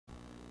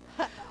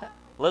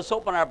Let's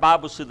open our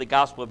Bibles to the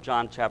Gospel of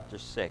John chapter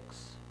 6.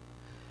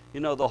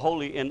 You know, the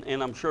Holy,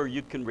 and I'm sure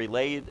you can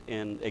relate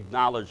and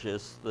acknowledge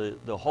this,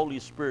 the Holy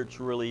Spirit's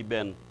really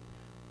been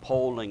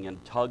pulling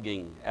and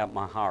tugging at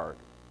my heart.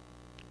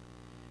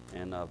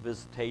 And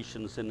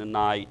visitations in the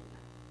night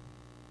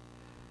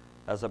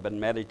as I've been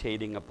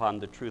meditating upon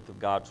the truth of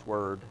God's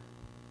Word.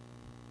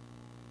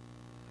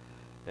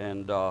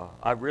 And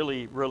I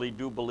really, really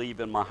do believe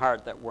in my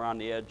heart that we're on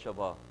the edge of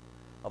a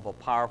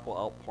powerful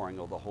outpouring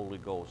of the Holy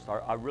Ghost.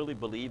 I really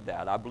believe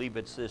that. I believe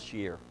it's this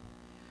year.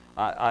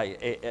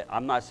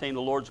 I'm not saying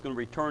the Lord's going to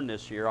return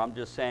this year. I'm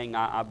just saying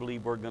I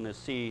believe we're going to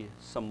see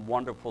some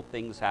wonderful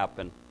things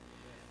happen.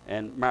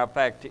 And matter of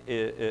fact,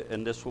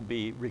 and this will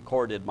be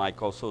recorded,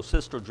 Michael. So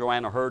Sister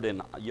Joanna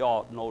Hurden,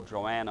 y'all know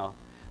Joanna.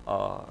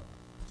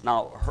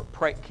 Now,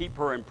 keep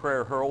her in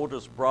prayer. Her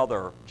oldest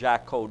brother,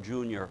 Jack Cole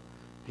Jr.,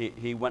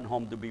 he went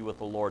home to be with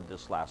the Lord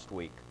this last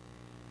week.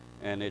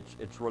 And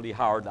it's really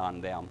hard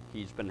on them.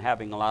 He's been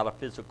having a lot of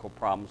physical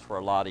problems for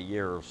a lot of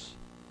years.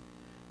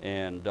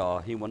 And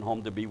he went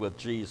home to be with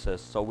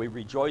Jesus. So we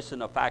rejoice in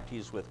the fact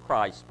he's with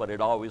Christ, but it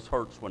always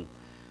hurts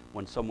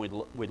when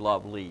someone we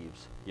love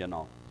leaves, you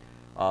know.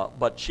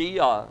 But she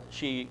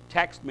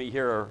texted me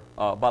here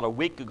about a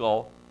week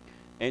ago,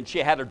 and she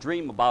had a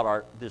dream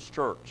about this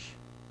church.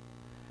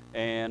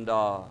 And,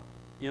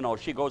 you know,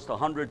 she goes to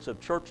hundreds of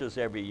churches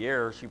every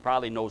year. She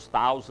probably knows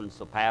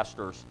thousands of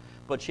pastors,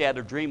 but she had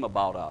a dream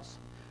about us.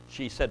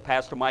 She said,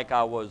 Pastor Mike,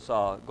 I was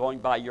going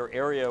by your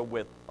area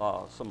with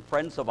some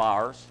friends of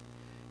ours,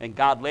 and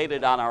God laid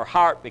it on our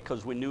heart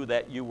because we knew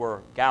that you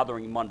were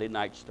gathering Monday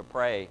nights to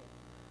pray.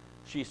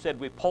 She said,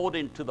 we pulled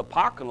into the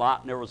parking lot,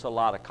 and there was a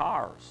lot of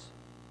cars.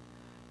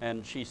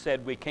 And she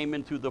said, we came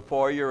in through the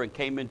foyer and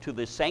came into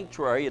the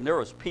sanctuary, and there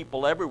was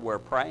people everywhere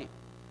praying,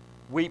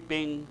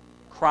 weeping,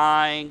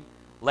 crying,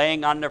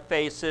 laying on their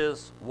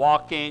faces,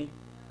 walking.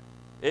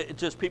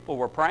 Just people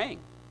were praying.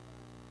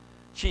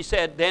 She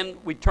said, then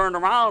we turned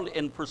around,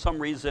 and for some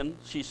reason,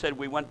 she said,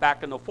 we went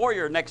back in the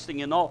foyer. Next thing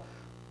you know,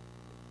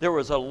 there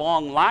was a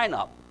long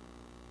lineup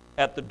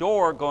at the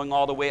door going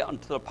all the way out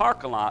into the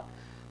parking lot.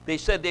 They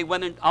said they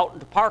went out into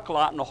the parking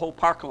lot, and the whole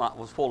parking lot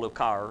was full of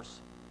cars.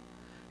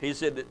 He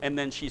said, and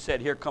then she said,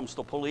 here comes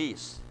the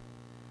police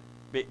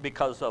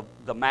because of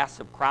the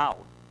massive crowd.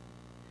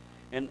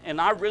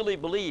 And I really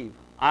believe,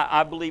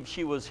 I believe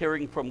she was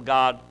hearing from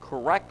God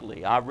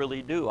correctly. I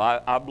really do.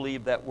 I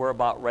believe that we're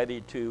about ready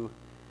to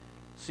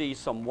see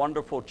some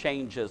wonderful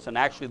changes. And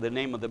actually the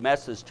name of the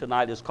message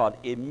tonight is called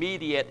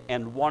Immediate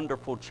and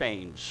Wonderful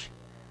Change.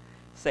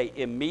 Say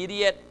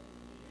immediate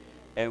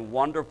and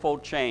wonderful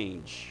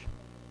change.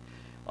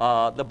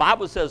 The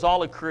Bible says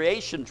all of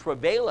creation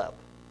travaileth.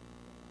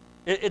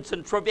 It's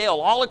in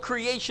travail. All of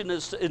creation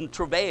is in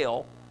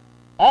travail.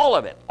 All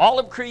of it. All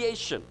of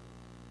creation.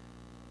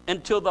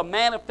 Until the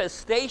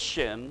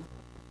manifestation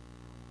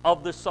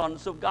of the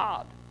sons of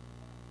God.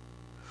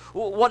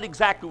 What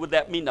exactly would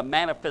that mean, the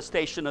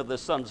manifestation of the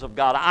sons of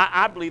God?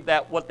 I believe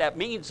that what that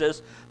means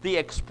is the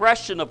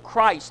expression of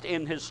Christ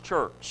in His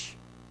church.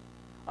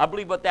 I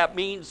believe what that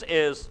means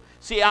is,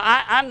 see,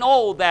 I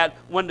know that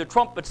when the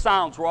trumpet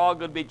sounds, we're all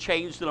going to be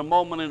changed in a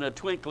moment, in a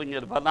twinkling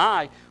of an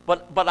eye.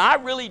 But I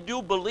really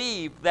do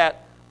believe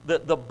that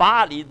the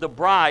body, the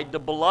bride, the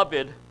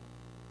beloved,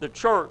 the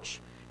church,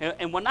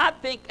 and when I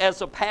think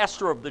as a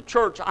pastor of the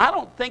church, I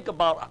don't think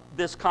about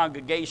this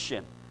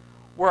congregation.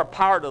 We're a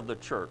part of the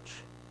church.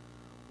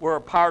 We're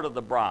a part of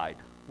the bride.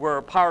 We're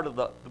a part of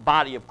the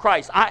body of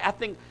Christ. I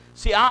think,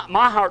 see,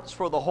 my heart's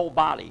for the whole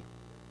body.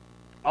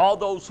 All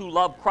those who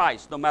love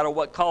Christ, no matter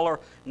what color,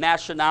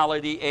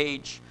 nationality,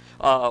 age.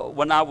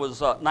 When I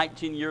was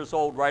 19 years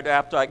old, right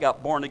after I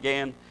got born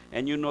again,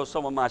 and you know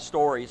some of my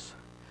stories,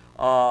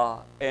 I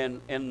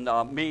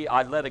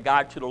led a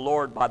guy to the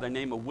Lord by the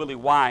name of Willie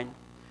Wine.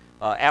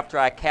 After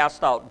I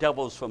cast out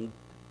devils from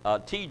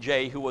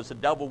TJ, who was a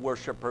devil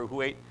worshiper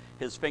who ate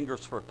his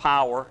fingers for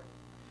power,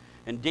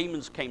 and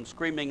demons came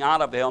screaming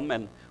out of him,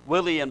 and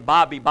Willie and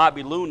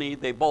Bobby Looney,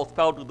 they both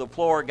fell to the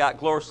floor, got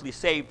gloriously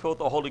saved, filled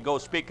with the Holy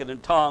Ghost, speaking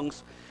in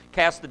tongues,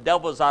 cast the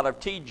devils out of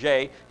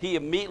TJ. He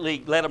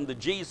immediately led him to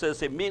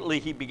Jesus. Immediately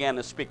he began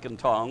to speak in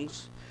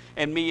tongues.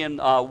 And me and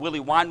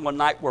Willie Wine one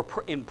night were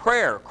in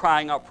prayer,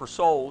 crying out for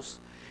souls.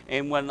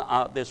 And when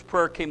this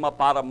prayer came up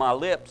out of my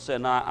lips,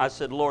 and I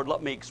said, Lord,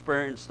 let me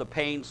experience the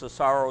pains, the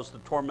sorrows, the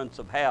torments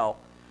of hell,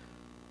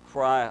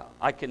 for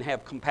I can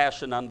have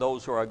compassion on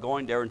those who are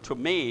going there. And to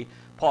me,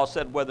 Paul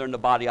said, whether in the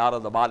body, out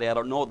of the body, I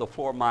don't know, the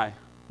floor of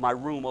my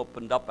room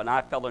opened up, and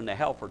I fell into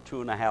hell for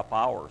 2.5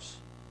 hours.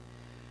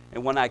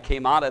 And when I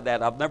came out of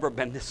that, I've never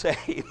been the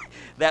same.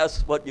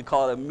 That's what you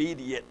call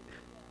immediate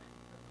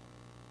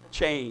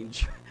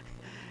change.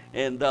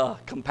 And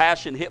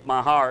compassion hit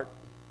my heart.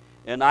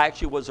 And I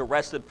actually was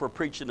arrested for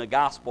preaching the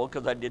gospel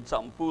because I did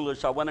something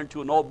foolish. I went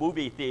into an old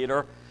movie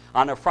theater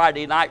on a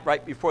Friday night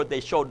right before they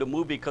showed the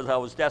movie because I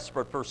was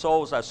desperate for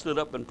souls. I stood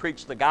up and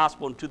preached the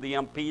gospel, and two of the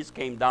MPs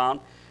came down,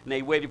 and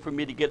they waited for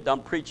me to get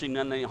done preaching, and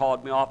then they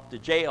hauled me off to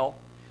jail.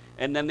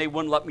 And then they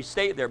wouldn't let me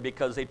stay there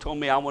because they told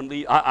me I wouldn't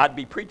leave. I'd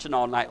be preaching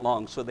all night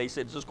long. So they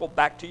said, just go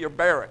back to your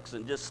barracks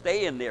and just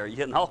stay in there,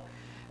 you know.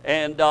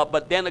 And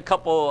but then a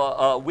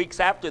couple weeks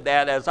after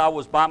that, as I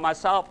was by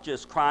myself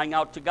just crying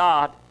out to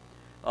God,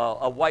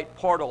 a white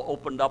portal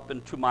opened up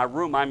into my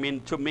room. I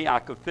mean, to me, I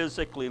could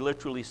physically,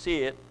 literally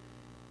see it.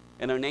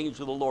 And an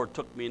angel of the Lord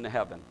took me into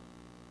heaven.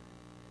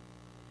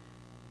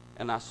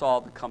 And I saw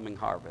the coming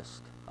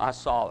harvest. I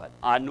saw it.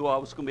 I knew I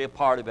was going to be a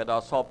part of it. I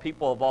saw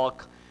people of all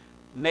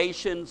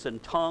nations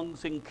and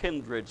tongues and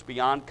kindreds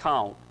beyond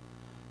count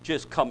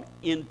just come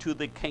into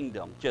the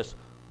kingdom. Just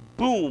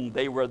boom,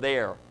 they were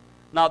there.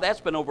 Now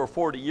that's been over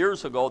 40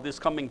 years ago. This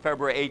coming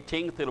February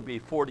 18th, it'll be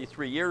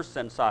 44 years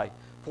since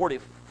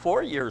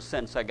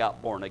I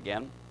got born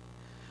again.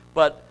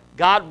 But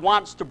God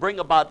wants to bring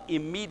about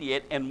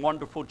immediate and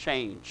wonderful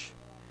change.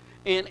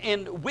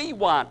 And we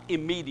want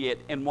immediate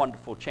and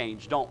wonderful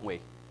change, don't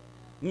we?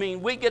 I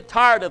mean, we get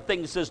tired of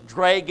things just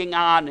dragging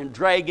on and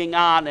dragging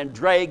on and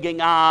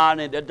dragging on,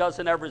 and it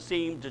doesn't ever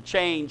seem to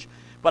change.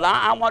 But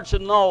I want you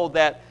to know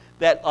that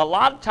a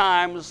lot of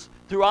times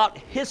throughout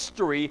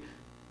history,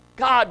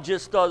 God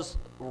just does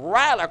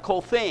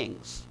radical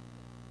things.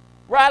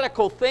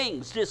 Radical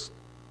things, just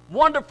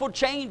wonderful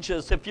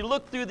changes. If you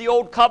look through the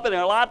Old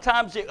Covenant, a lot of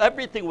times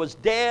everything was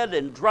dead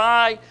and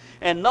dry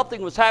and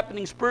nothing was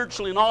happening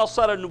spiritually, and all of a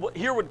sudden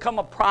here would come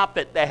a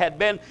prophet that had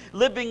been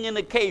living in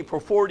a cave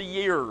for 40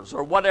 years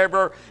or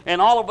whatever,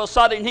 and all of a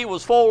sudden he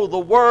was full of the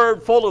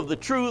Word, full of the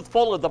truth,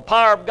 full of the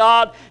power of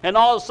God, and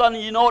all of a sudden,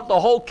 you know what, the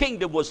whole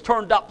kingdom was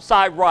turned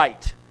upside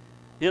right.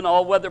 You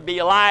know, whether it be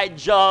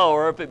Elijah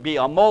or if it be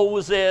a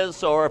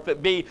Moses or if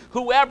it be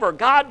whoever,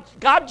 God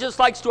just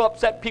likes to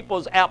upset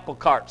people's apple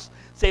carts.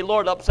 Say,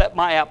 Lord, upset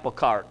my apple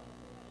cart.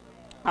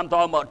 I'm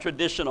talking about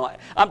traditional.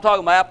 I'm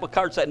talking about apple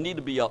carts that need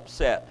to be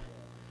upset.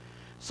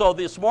 So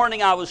this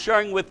morning I was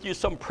sharing with you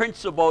some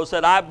principles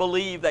that I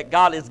believe that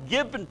God has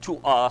given to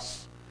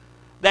us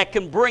that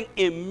can bring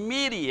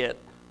immediate,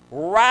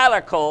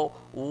 radical,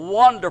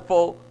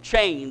 wonderful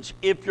change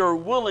if you're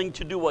willing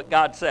to do what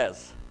God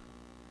says.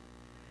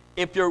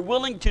 If you're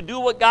willing to do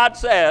what God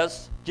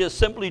says, just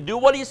simply do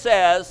what He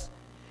says,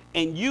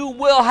 and you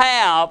will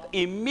have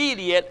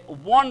immediate,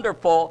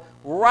 wonderful,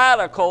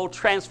 radical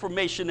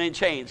transformation and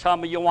change. How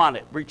many of you want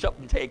it? Reach up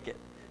and take it.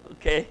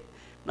 Okay?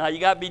 Now you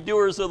got to be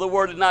doers of the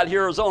word and not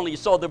hearers only.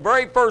 So the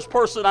very first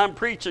person I'm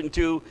preaching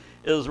to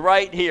is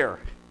right here.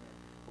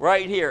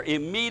 Right here.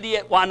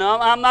 Immediate. Well, no,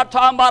 I'm not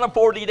talking about a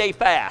 40-day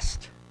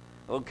fast.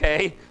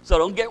 Okay? So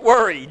don't get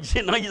worried.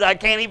 You know, I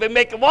can't even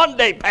make it one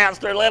day,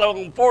 Pastor, let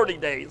alone 40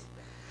 days.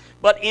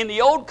 But in the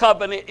Old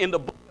Covenant, in the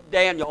book of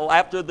Daniel,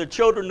 after the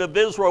children of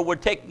Israel were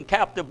taken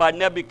captive by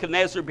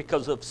Nebuchadnezzar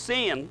because of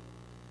sin,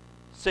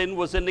 sin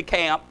was in the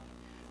camp.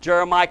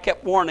 Jeremiah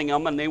kept warning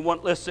them, and they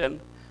wouldn't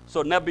listen.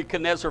 So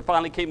Nebuchadnezzar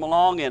finally came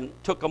along and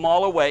took them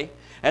all away.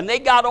 And they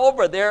got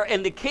over there,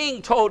 and the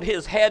king told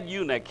his head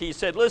eunuch, he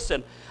said,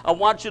 listen, I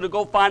want you to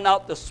go find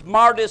out the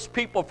smartest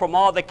people from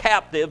all the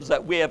captives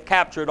that we have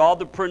captured, all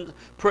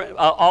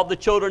the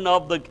children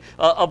of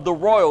the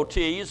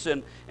royalties,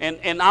 and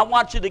I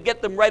want you to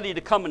get them ready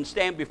to come and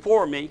stand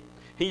before me.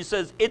 He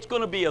says, it's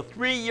going to be a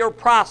 3-year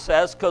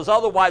process, because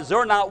otherwise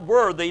they're not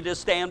worthy to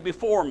stand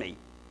before me.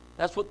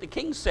 That's what the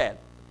king said.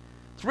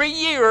 3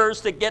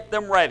 years to get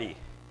them ready.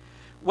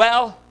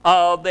 Well,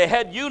 the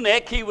head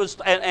eunuch,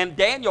 and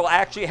Daniel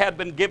actually had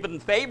been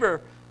given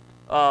favor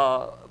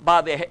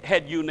by the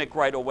head eunuch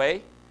right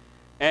away.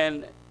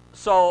 And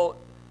so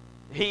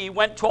he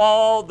went to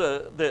all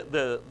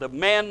the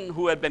men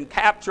who had been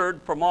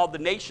captured from all the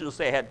nations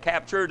they had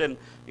captured, and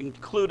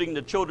including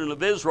the children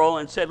of Israel,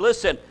 and said,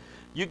 listen,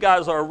 you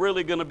guys are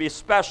really going to be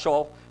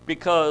special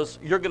because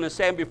you're going to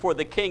stand before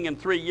the king in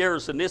 3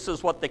 years, and this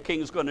is what the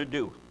king's going to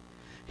do.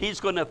 He's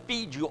going to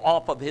feed you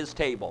off of his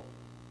table.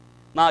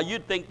 Now,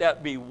 you'd think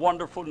that'd be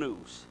wonderful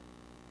news.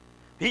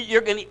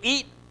 You're going to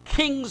eat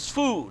king's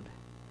food.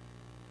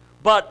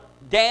 But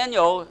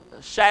Daniel,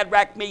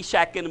 Shadrach,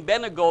 Meshach, and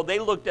Abednego, they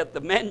looked at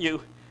the menu,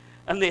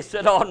 and they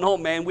said, oh, no,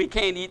 man, we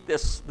can't eat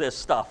this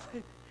stuff.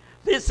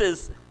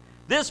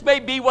 This may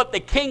be what the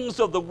kings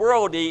of the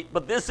world eat,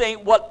 but this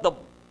ain't what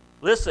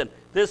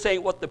this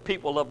ain't what the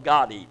people of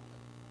God eat.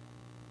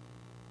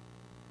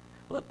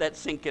 Let that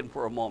sink in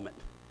for a moment.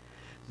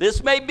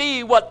 This may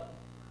be what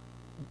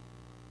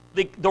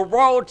the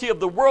royalty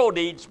of the world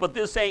eats, but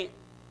this ain't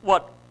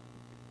what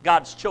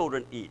God's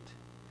children eat.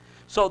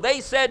 So they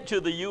said to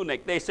the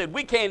eunuch, they said,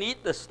 we can't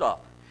eat this stuff.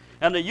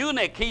 And the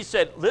eunuch, he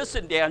said,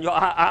 listen, Daniel,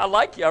 I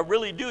like you, I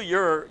really do.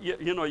 You're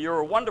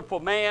a wonderful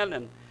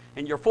man,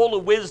 and you're full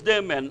of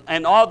wisdom,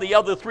 and all the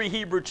other 3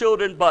 Hebrew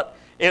children, but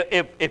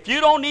if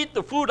you don't eat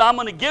the food I'm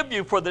going to give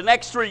you for the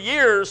next 3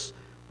 years,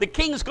 the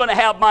king's going to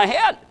have my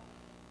head.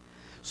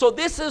 So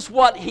this is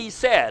what he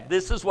said.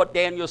 This is what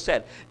Daniel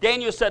said.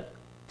 Daniel said,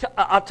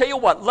 I'll tell you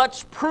what, let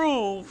us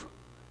prove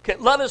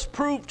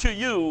to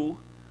you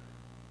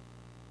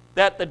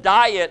that the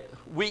diet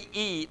we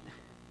eat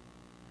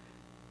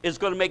is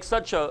going to make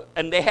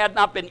and they had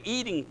not been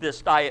eating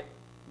this diet,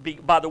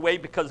 by the way,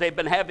 because they've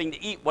been having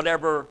to eat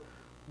whatever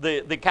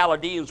the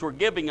Chaldeans were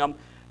giving them,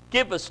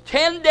 give us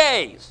 10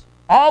 days.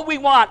 All we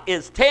want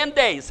is 10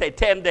 days. Say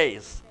 10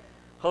 days.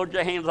 Hold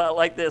your hands out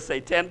like this. Say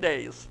 10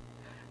 days.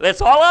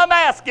 That's all I'm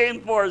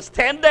asking for is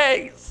 10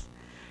 days.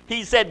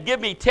 He said, give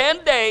me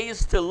 10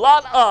 days to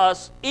let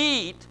us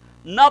eat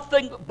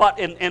nothing but,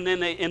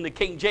 in the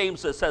King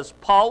James it says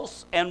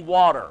pulse and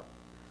water.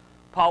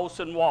 Pulse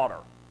and water.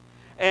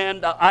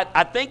 And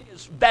I think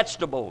it's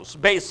vegetables,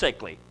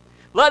 basically.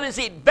 Let us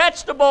eat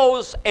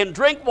vegetables and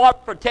drink water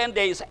for 10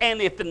 days.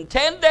 And if in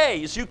 10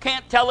 days you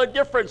can't tell a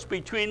difference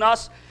between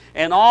us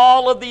and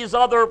all of these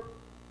other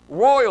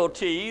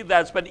royalty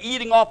that's been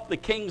eating off the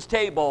king's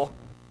table,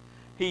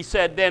 he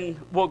said, then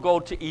we'll go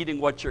to eating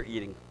what you're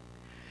eating.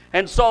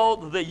 And so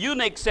the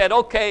eunuch said,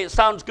 okay, it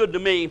sounds good to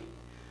me.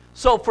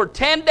 So for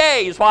 10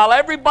 days, while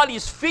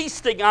everybody's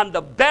feasting on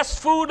the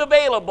best food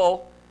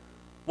available,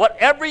 what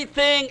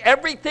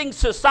everything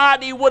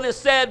society would have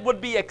said would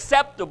be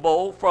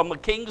acceptable from a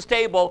king's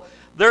table,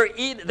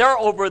 they're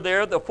over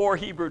there, the 4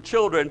 Hebrew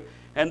children,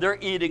 and they're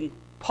eating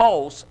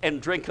pulse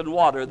and drinking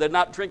water. They're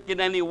not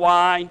drinking any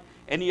wine,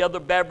 any other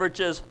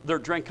beverages. They're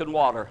drinking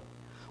water.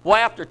 Well,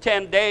 after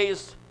 10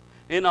 days,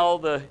 you know,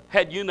 the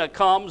head eunuch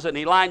comes and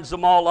he lines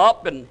them all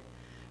up, and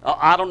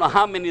I don't know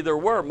how many there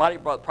were. Might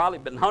have probably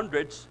been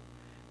hundreds.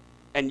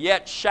 And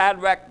yet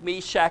Shadrach,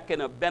 Meshach,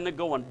 and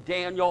Abednego and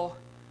Daniel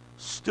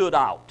stood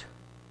out.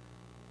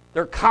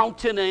 Their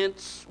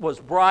countenance was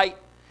bright.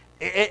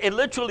 It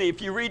literally,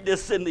 if you read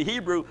this in the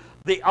Hebrew,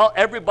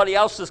 everybody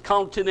else's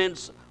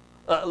countenance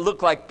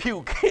looked like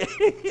puke.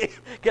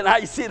 Can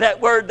I see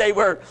that word? They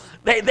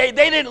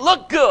didn't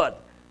look good.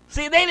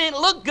 See, they didn't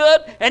look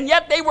good, and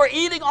yet they were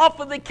eating off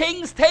of the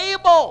king's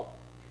table.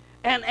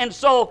 And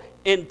so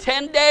in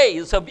 10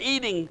 days of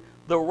eating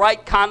the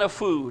right kind of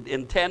food,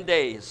 in 10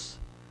 days,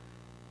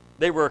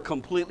 they were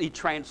completely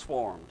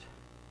transformed.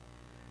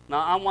 Now,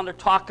 I want to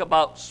talk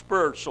about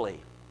spiritually.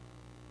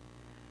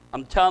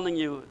 I'm telling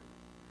you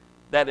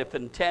that if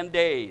in 10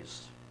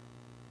 days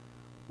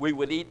we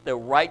would eat the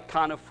right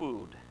kind of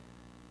food,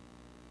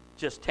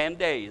 just 10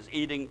 days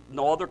eating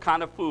no other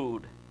kind of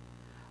food,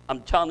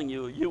 I'm telling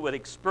you, you would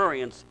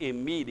experience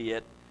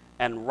immediate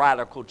and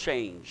radical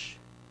change.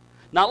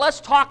 Now, let's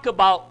talk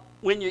about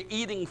when you're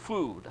eating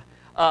food.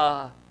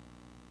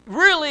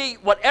 Really,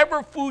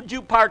 whatever food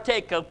you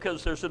partake of,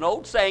 because there's an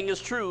old saying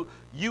is true,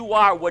 you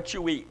are what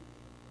you eat.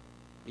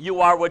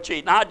 You are what you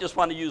eat. Now, I just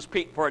want to use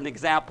Pete for an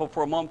example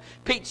for a moment.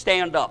 Pete,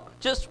 stand up.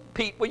 Just,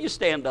 Pete, will you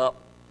stand up?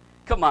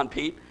 Come on,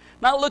 Pete.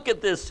 Now, look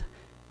at this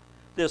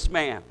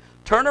man.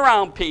 Turn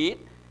around, Pete.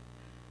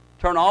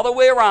 Turn all the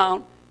way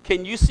around.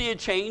 Can you see a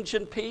change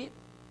in Pete?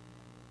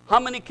 How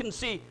many can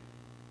see?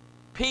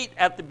 Pete,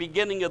 at the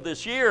beginning of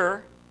this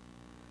year,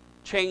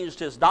 changed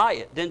his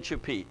diet, didn't you,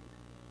 Pete?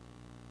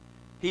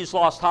 He's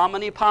lost how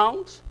many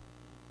pounds?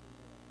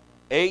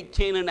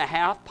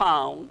 18.5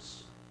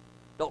 pounds.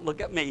 Don't look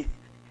at me.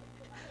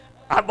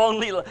 I've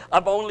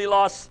only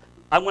lost,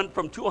 I went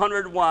from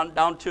 201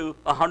 down to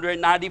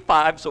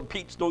 195, so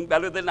Pete's doing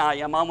better than I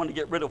am. I'm going to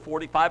get rid of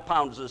 45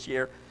 pounds this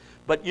year.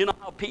 But you know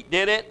how Pete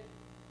did it?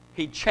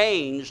 He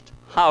changed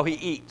how he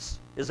eats.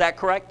 Is that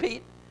correct,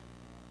 Pete?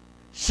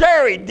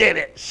 Sherry did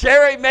it.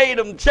 Sherry made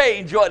him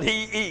change what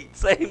he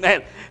eats.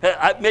 Amen.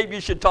 Maybe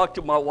you should talk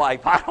to my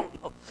wife. I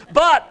don't know.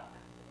 But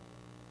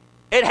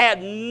it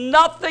had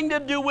nothing to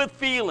do with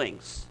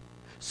feelings.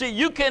 See,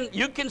 you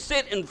can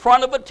sit in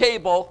front of a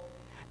table,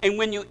 and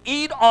when you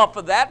eat off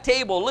of that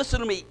table, listen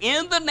to me,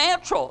 in the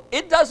natural,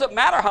 it doesn't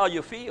matter how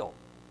you feel.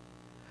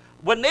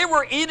 When they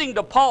were eating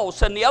the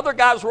pulse and the other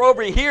guys were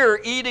over here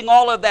eating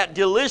all of that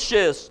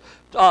delicious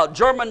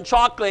German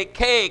chocolate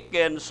cake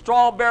and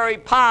strawberry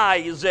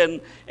pies and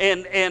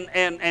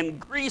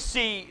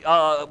greasy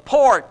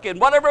pork and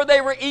whatever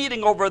they were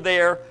eating over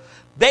there,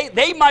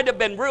 they might have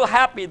been real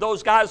happy,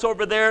 those guys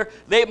over there.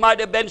 They might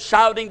have been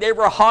shouting. They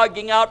were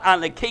hogging out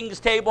on the king's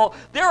table.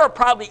 They were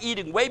probably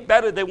eating way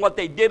better than what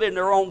they did in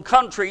their own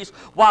countries,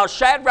 while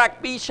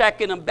Shadrach,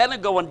 Meshach, and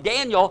Abednego and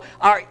Daniel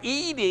are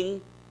eating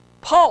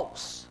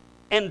pulse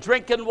and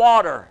drinking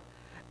water.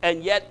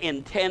 And yet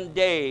in 10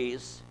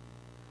 days,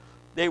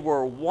 they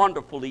were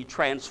wonderfully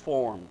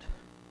transformed.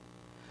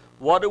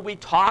 What are we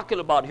talking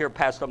about here,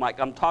 Pastor Mike?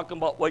 I'm talking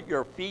about what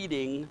you're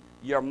feeding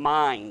your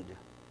mind,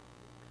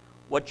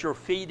 what you're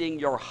feeding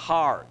your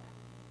heart,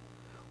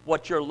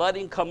 what you're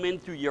letting come in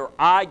through your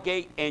eye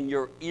gate and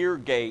your ear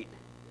gate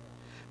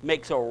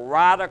makes a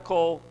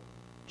radical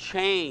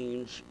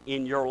change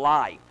in your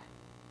life.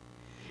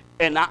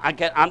 And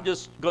I'm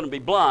just going to be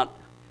blunt,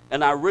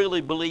 and I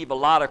really believe a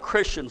lot of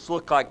Christians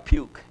look like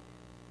puke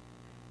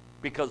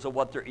because of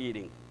what they're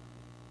eating.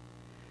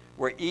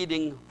 We're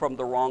eating from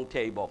the wrong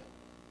table.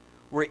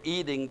 We're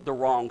eating the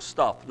wrong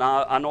stuff.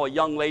 Now, I know a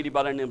young lady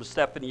by the name of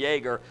Stephanie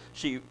Yeager.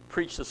 She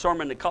preached a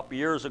sermon a couple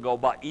years ago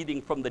about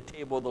eating from the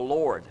table of the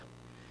Lord.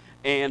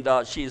 And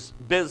she's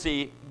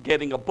busy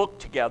getting a book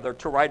together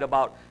to write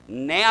about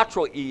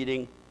natural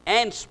eating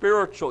and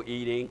spiritual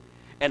eating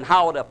and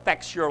how it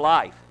affects your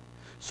life.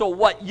 So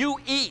what you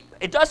eat,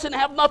 it doesn't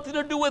have nothing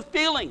to do with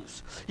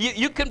feelings.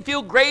 You can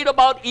feel great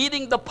about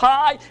eating the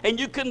pie, and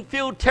you can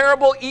feel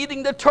terrible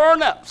eating the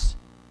turnips.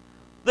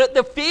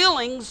 The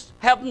feelings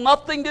have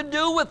nothing to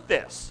do with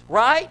this,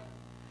 right?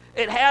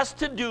 It has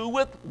to do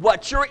with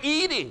what you're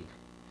eating.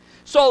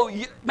 So,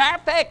 matter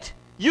of fact,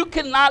 you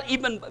cannot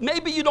even,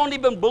 maybe you don't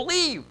even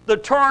believe the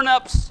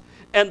turnips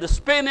and the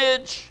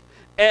spinach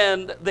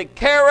and the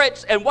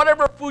carrots and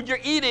whatever food you're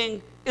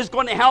eating is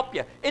going to help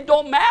you. It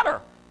don't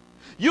matter.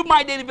 You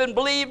might even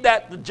believe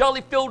that the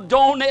jelly-filled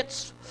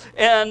donuts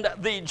and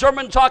the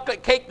German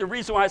chocolate cake, the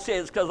reason why I say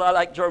it is because I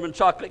like German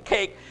chocolate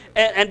cake,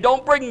 and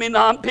don't bring me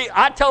none.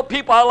 I tell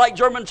people I like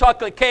German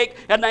chocolate cake,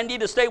 and I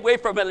need to stay away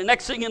from it. And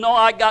next thing you know,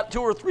 I got 2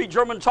 or 3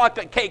 German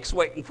chocolate cakes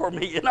waiting for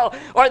me, you know,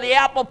 or the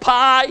apple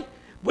pie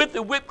with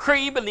the whipped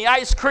cream and the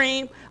ice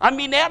cream. I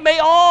mean,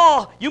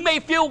 you may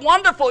feel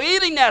wonderful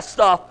eating that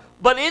stuff,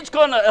 but it's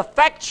going to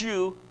affect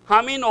you,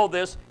 how many know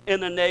this,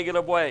 in a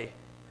negative way.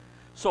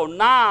 So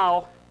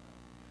now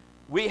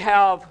we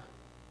have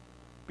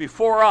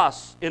before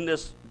us in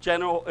this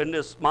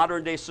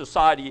modern day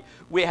society,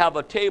 we have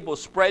a table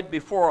spread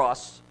before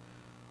us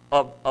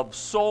of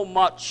so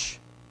much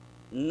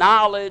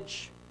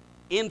knowledge,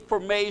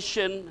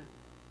 information,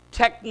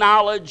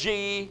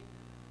 technology,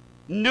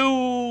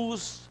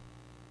 news,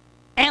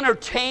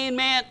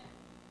 entertainment.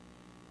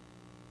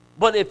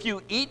 But if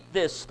you eat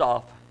this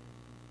stuff,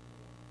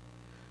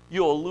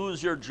 you'll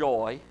lose your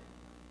joy,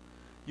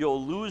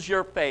 you'll lose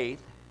your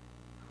faith,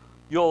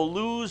 you'll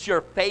lose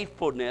your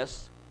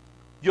faithfulness,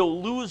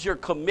 you'll lose your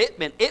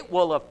commitment. It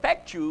will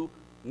affect you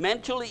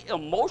mentally,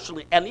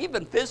 emotionally, and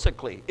even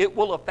physically. It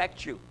will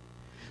affect you.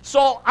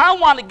 So I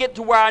want to get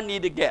to where I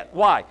need to get.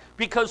 Why?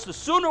 Because the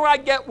sooner I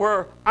get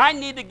where I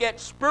need to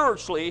get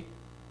spiritually,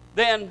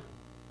 then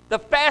the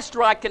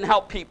faster I can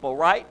help people,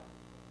 right?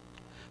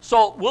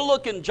 So we'll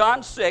look in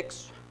John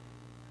 6.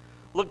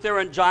 Look there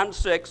in John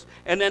 6.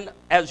 And then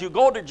as you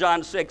go to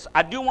John 6,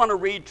 I do want to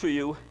read to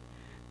you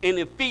in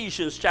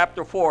Ephesians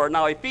chapter 4.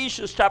 Now,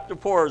 Ephesians chapter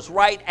 4 is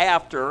right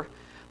after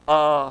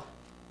the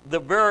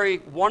very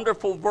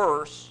wonderful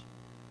verse,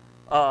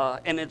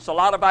 and it's a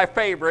lot of our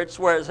favorites,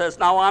 where it says,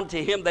 now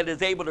unto him that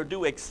is able to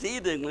do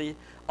exceedingly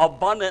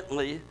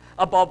abundantly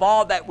above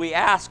all that we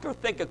ask or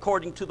think,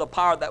 according to the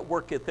power that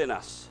worketh in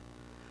us.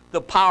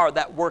 The power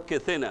that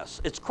worketh in us.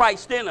 It's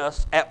Christ in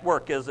us at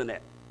work, isn't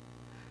it?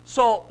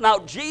 So now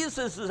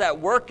Jesus is at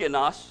work in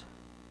us.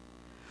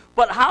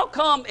 But how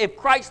come, if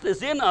Christ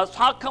is in us,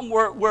 how come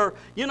we're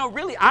you know,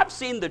 really, I've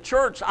seen the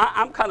church,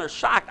 I'm kind of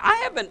shocked. I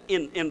haven't,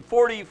 in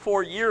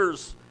 44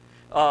 years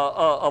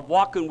of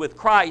walking with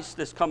Christ,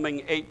 this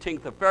coming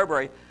 18th of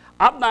February,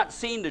 I've not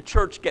seen the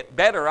church get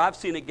better. I've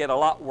seen it get a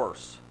lot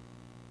worse.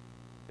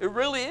 It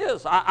really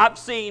is. I've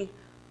seen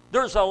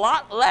there's a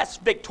lot less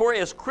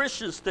victorious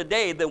Christians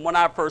today than when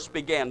I first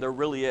began. There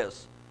really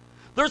is.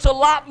 There's a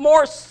lot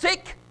more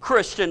sick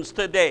Christians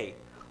today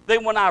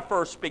than when I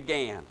first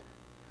began.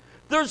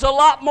 There's a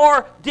lot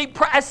more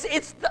depressed.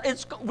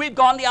 We've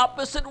gone the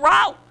opposite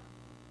route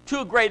to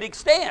a great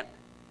extent.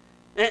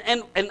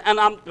 And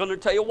I'm going to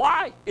tell you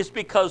why. It's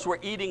because we're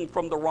eating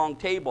from the wrong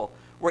table.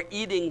 We're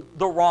eating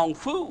the wrong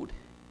food.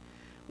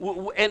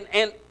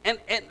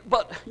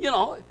 But, you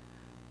know,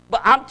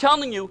 but I'm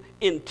telling you,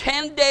 in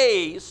 10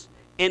 days,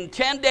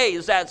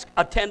 that's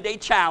a 10-day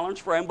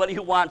challenge for anybody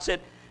who wants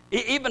it.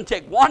 Even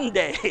take 1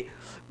 day.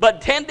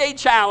 But 10-day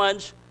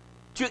challenge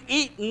to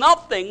eat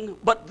nothing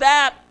but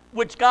that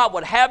which God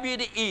would have you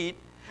to eat,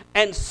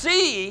 and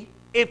see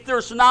if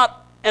there's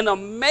not an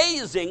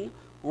amazing,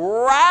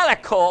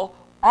 radical,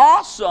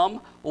 awesome,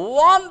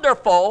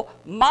 wonderful,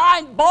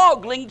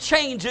 mind-boggling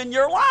change in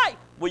your life.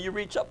 Will you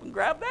reach up and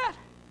grab that?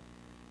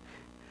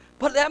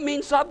 But that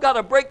means I've got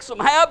to break some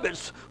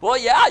habits. Well,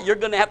 yeah, you're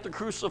going to have to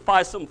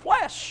crucify some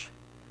flesh.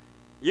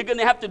 You're going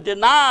to have to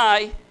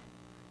deny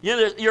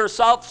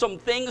yourself some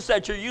things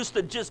that you're used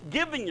to just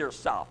giving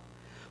yourself.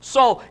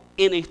 So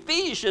in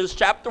Ephesians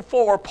chapter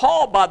 4,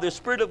 Paul, by the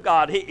Spirit of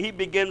God, he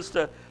begins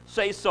to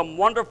say some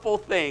wonderful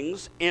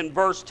things in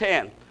verse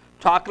 10,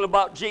 talking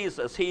about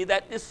Jesus. He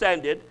that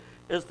descended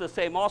is the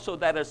same also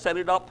that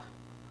ascended up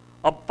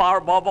far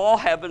above all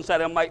heavens,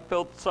 that it might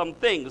fill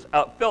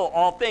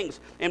all things.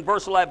 In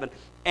verse 11,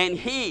 and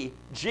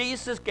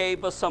Jesus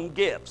gave us some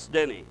gifts,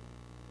 didn't he?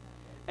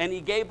 And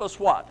he gave us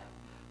what?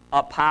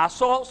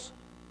 Apostles,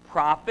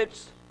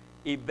 prophets,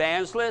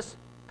 evangelists,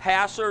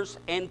 pastors,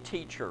 and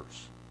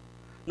teachers.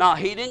 Now,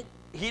 he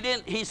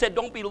said,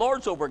 don't be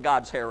lords over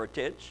God's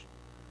heritage,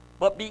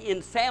 but be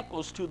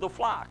ensamples to the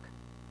flock.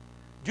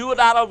 Do it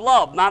out of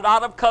love, not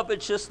out of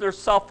covetousness or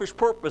selfish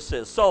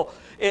purposes. So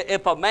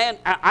if a man,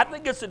 I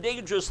think it's a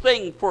dangerous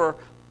thing for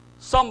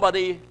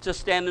somebody to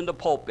stand in the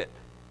pulpit,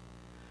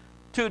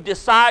 to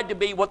decide to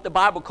be what the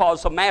Bible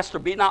calls a master.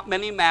 Be not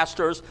many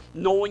masters,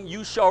 knowing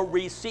you shall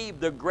receive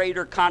the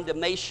greater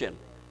condemnation.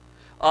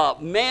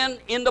 Men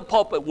in the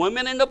pulpit,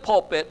 women in the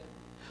pulpit,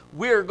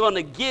 we're going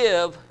to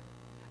give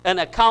an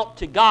account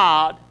to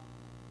God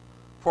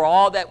for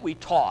all that we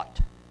taught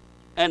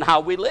and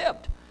how we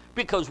lived,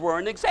 because we're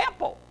an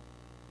example.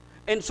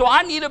 And so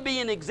I need to be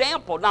an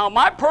example. Now,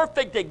 my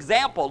perfect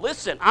example,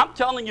 listen, I'm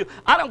telling you,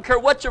 I don't care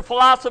what your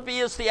philosophy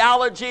is,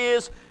 theology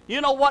is.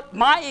 You know what?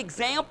 My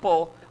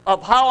example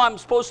of how I'm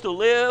supposed to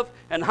live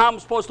and how I'm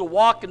supposed to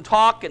walk and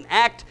talk and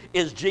act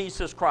is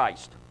Jesus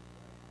Christ.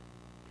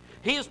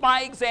 He's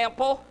my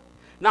example.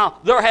 Now,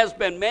 there has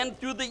been men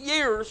through the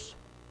years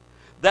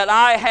that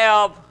I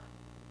have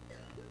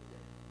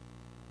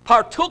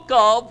partook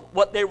of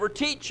what they were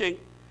teaching,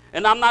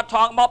 and I'm not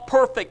talking about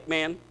perfect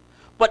men.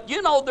 But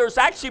you know, there's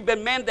actually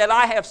been men that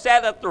I have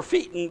sat at their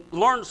feet and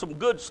learned some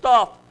good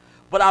stuff,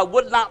 but I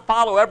would not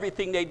follow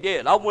everything they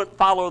did. I wouldn't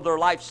follow their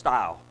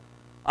lifestyle.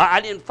 I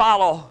didn't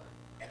follow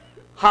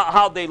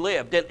how they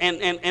lived.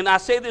 And I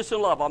say this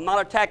in love. I'm not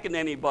attacking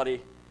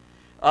anybody.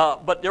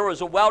 But there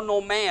was a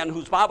well-known man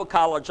whose Bible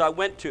college I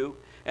went to,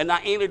 and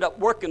I ended up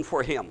working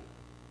for him.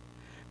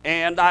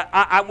 And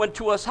I went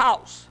to his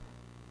house.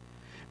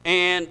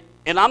 And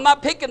I'm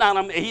not picking on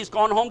him. He's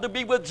gone home to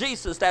be with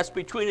Jesus. That's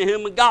between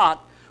him and God.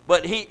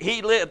 But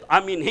he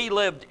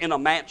lived in a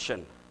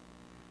mansion.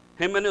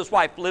 Him and his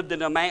wife lived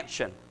in a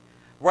mansion.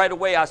 Right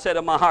away I said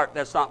in my heart,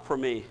 that's not for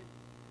me.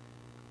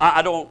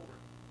 I don't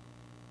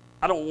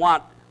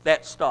want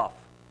that stuff.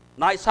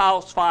 Nice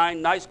house,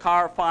 fine. Nice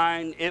car,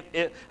 fine.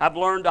 I've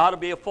learned how to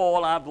be a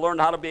fool. I've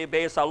learned how to be a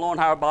base. I learned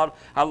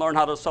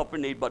how to suffer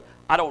need, but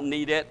I don't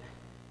need it.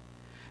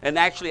 And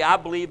actually, I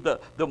believe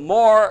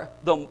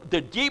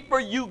the deeper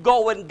you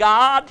go in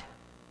God,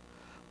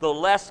 the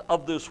less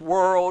of this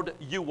world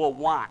you will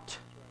want.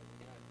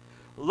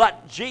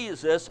 Let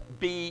Jesus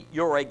be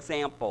your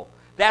example.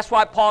 That's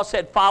why Paul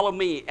said, follow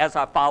me as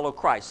I follow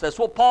Christ. That's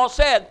what Paul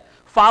said,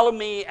 follow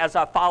me as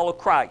I follow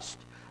Christ.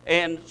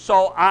 And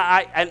so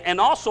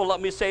and also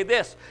let me say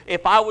this,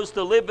 if I was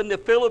to live in the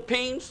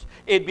Philippines,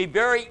 it'd be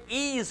very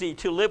easy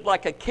to live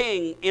like a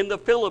king in the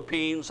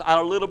Philippines on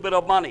a little bit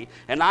of money.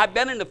 And I've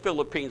been in the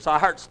Philippines. I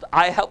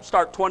helped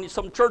start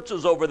 20-some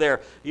churches over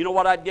there. You know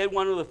what I did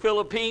when in the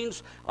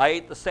Philippines? I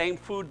ate the same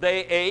food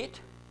they ate.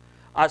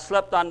 I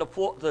slept on the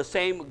floor, the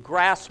same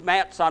grass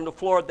mats on the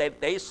floor that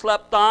they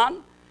slept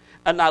on.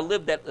 And I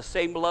lived at the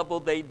same level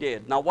they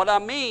did. Now what I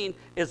mean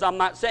is I'm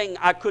not saying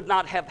I could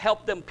not have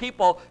helped them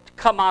people to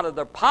come out of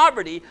their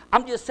poverty.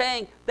 I'm just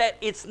saying that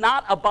it's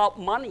not about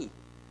money.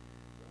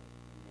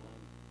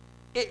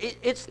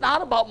 It's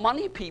not about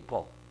money,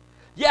 people.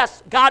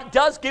 Yes, God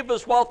does give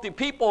us wealthy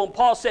people, and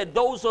Paul said,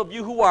 those of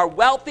you who are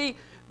wealthy,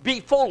 be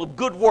full of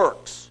good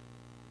works.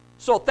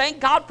 So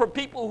thank God for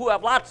people who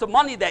have lots of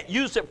money that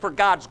use it for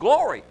God's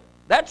glory.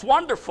 That's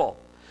wonderful.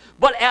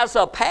 But as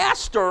a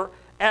pastor,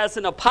 as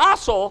an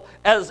apostle,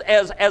 as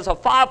a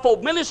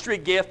fivefold ministry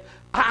gift,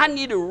 I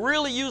need to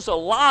really use a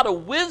lot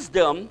of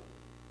wisdom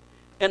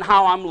in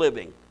how I'm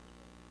living.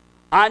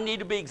 I need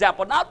to be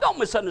example. Now, don't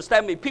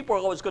misunderstand me. People are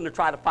always going to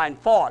try to find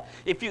fault.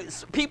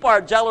 People are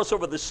jealous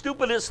over the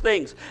stupidest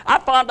things. I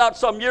found out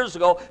some years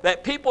ago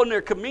that people in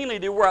their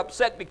community were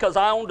upset because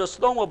I owned a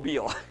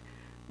snowmobile.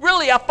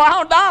 Really, I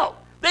found out.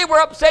 They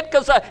were upset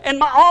because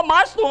all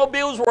my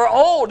snowmobiles were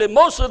old, and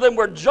most of them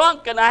were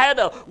junk, and I had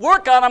to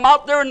work on them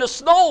out there in the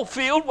snow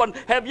field.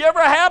 Have you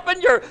ever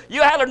happened?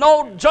 You had an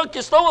old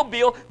junky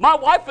snowmobile. My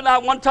wife and I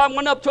one time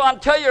went up to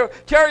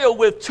Ontario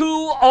with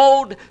 2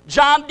 old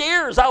John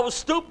Deeres. I was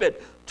stupid.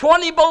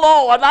 20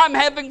 below, and I'm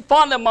having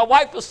fun, and my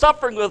wife was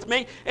suffering with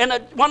me. And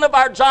one of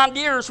our John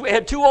Deeres, we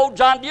had 2 old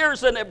John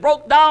Deeres, and it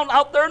broke down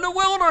out there in the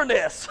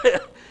wilderness.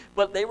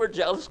 But they were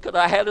jealous because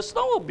I had a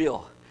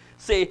snowmobile.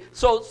 See,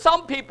 so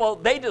some people,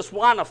 they just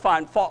want to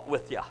find fault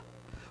with you.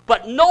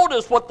 But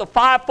notice what the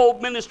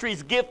fivefold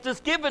ministry's gift is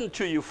given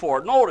to you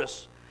for.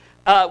 Notice,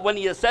 when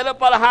he is set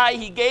up on high,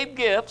 he gave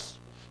gifts.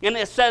 And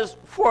it says,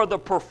 for the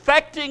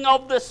perfecting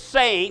of the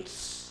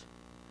saints,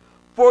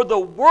 for the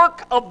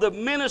work of the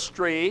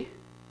ministry,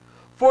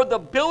 for the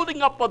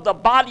building up of the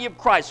body of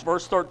Christ,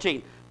 verse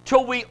 13,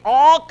 till we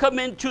all come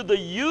into the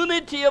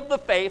unity of the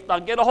faith, now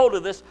get a hold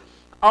of this,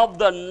 of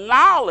the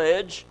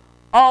knowledge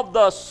of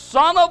the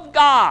Son of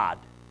God.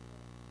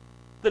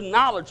 The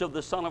knowledge of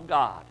the Son of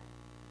God.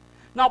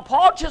 Now,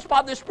 Paul, just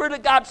by the Spirit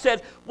of God,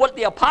 said what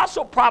the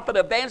apostle, prophet,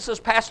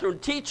 evangelist, pastor,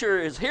 and teacher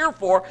is here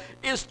for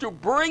is to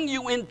bring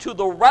you into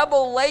the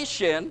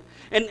revelation.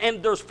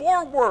 And there's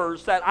 4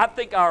 words that I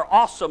think are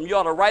awesome. You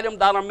ought to write them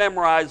down or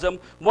memorize them.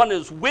 One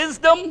is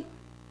wisdom,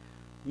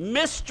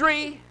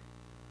 mystery,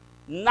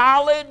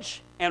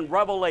 knowledge, and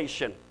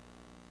revelation.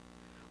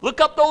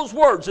 Look up those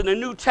words in the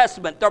New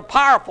Testament. They're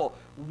powerful.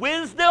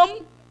 Wisdom,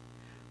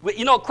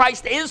 you know,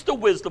 Christ is the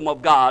wisdom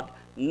of God.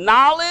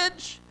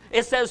 Knowledge,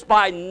 it says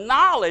by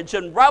knowledge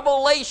and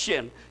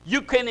revelation,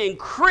 you can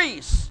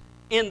increase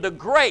in the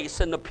grace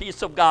and the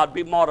peace of God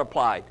be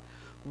multiplied.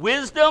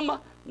 Wisdom,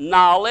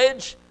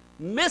 knowledge,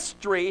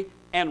 mystery,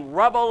 and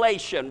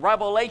revelation.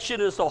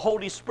 Revelation is the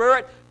Holy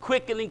Spirit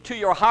quickening to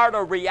your heart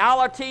a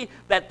reality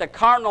that the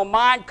carnal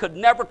mind could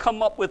never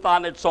come up with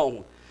on its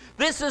own.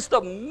 This is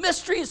the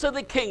mysteries of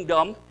the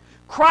kingdom.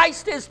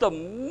 Christ is the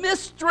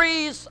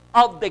mysteries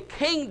of the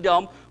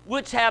kingdom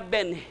which have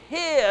been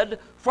hid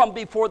from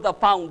before the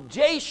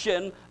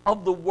foundation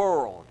of the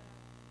world.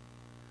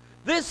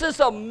 This is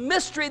a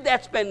mystery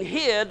that's been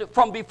hid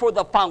from before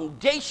the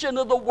foundation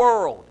of the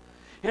world.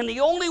 And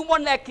the only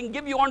one that can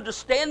give you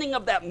understanding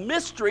of that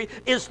mystery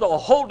is the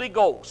Holy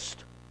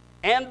Ghost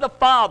and the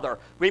Father.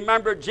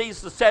 Remember,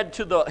 Jesus said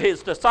to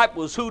his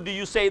disciples, "Who do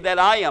you say that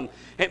I am?"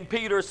 And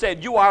Peter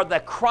said, "You are the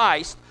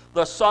Christ,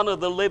 the Son of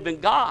the living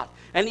God."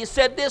 And he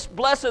said this,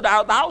 "Blessed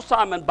art thou,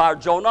 Simon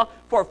Bar-Jonah,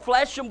 for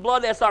flesh and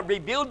blood has not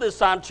revealed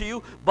this unto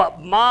you,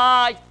 but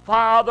my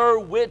Father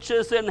which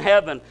is in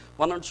heaven."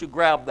 Why don't you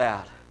grab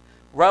that?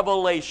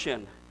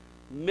 Revelation,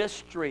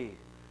 mystery,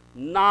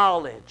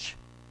 knowledge,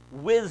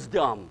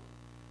 wisdom.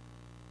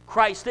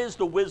 Christ is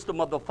the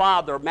wisdom of the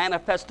Father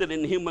manifested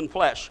in human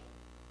flesh.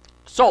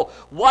 So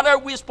what are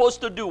we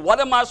supposed to do? What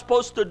am I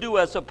supposed to do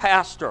as a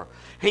pastor?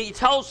 He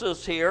tells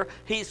us here,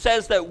 he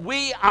says that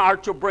we are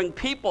to bring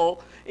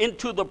people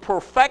into the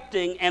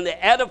perfecting and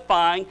the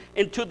edifying,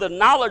 into the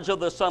knowledge of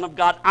the Son of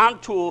God,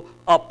 unto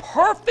a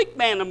perfect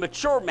man, a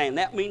mature man,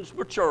 that means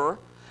mature,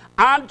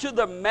 unto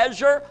the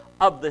measure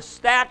of the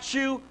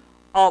stature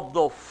of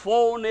the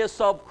fullness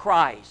of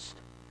Christ.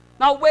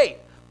 Now wait,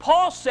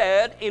 Paul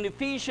said in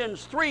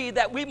Ephesians 3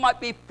 that we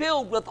might be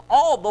filled with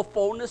all the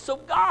fullness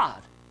of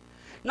God.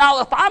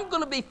 Now if I'm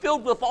going to be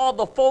filled with all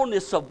the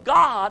fullness of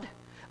God,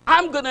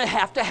 I'm going to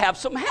have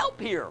some help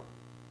here.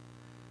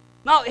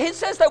 Now, he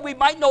says that we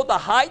might know the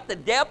height, the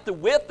depth, the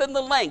width, and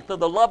the length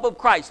of the love of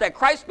Christ, that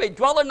Christ may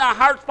dwell in our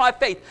hearts by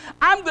faith.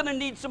 I'm going to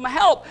need some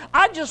help.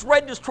 I just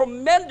read this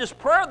tremendous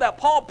prayer that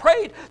Paul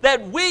prayed,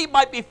 that we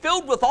might be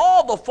filled with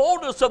all the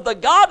fullness of the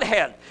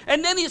Godhead.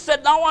 And then he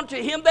said, "Now unto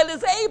him that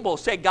is able."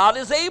 Say, God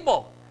is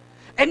able.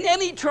 And then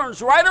he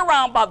turns right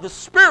around by the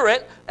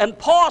Spirit, and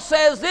Paul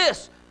says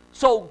this,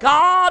 so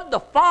God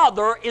the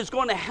Father is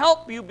going to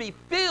help you be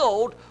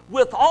filled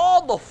with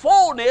all the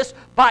fullness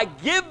by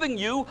giving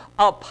you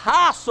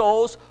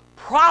apostles,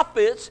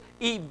 prophets,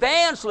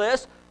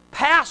 evangelists,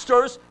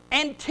 pastors,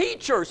 and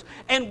teachers.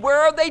 And where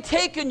are they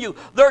taking you?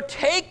 They're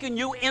taking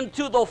you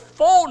into the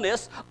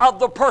fullness of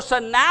the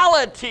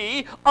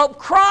personality of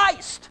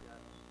Christ.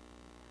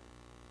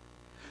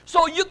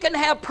 So you can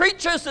have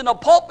preachers in a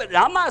pulpit, and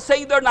I'm not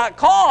saying they're not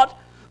called,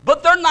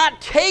 but they're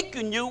not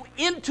taking you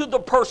into the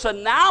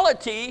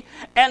personality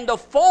and the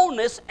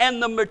fullness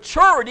and the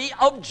maturity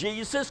of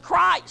Jesus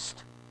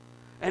Christ.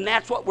 And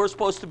that's what we're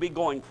supposed to be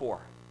going for.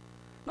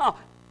 Now,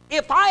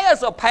 if I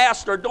as a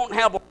pastor don't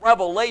have a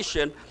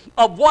revelation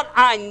of what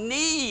I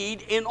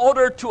need in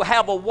order to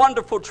have a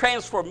wonderful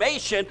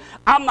transformation,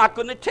 I'm not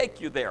going to take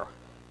you there.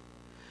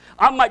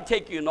 I might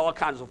take you in all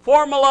kinds of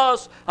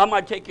formulas. I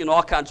might take you in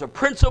all kinds of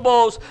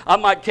principles. I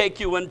might take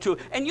you into,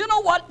 and you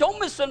know what? Don't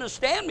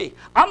misunderstand me.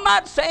 I'm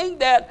not saying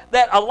that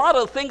a lot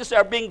of things that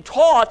are being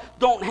taught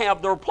don't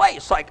have their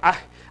place. Like,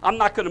 I'm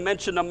not going to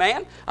mention a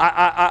man.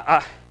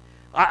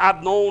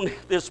 I've known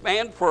this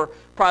man for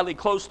probably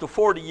close to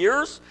 40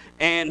 years,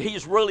 and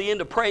he's really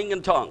into praying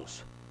in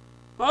tongues.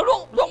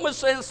 Well, don't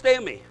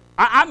misunderstand me.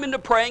 I'm into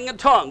praying in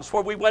tongues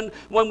when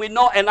we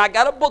know, and I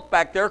got a book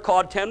back there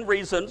called 10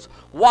 Reasons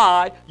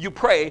Why You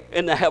Pray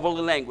in the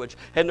Heavenly Language.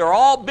 And they're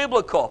all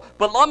biblical.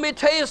 But let me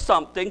tell you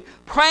something,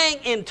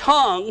 praying in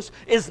tongues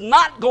is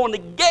not going to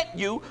get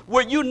you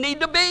where you need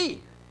to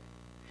be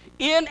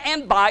in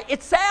and by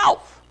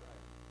itself.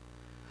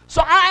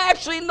 So I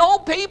actually know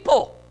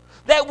people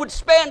that would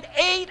spend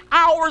 8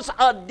 hours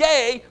a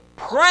day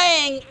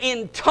praying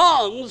in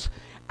tongues.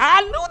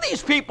 I knew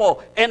these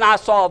people, and I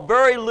saw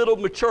very little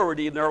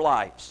maturity in their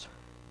lives.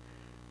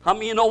 I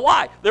mean, you know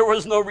why? There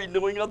was no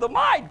renewing of the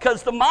mind,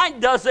 because the mind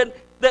doesn't,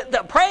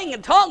 the praying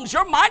in tongues,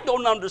 your mind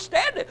don't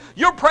understand it.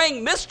 You're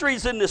praying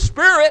mysteries in the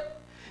Spirit,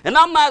 and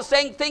I'm not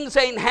saying things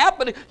ain't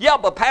happening. Yeah,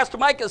 but Pastor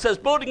Micah says,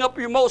 building up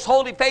your most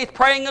holy faith,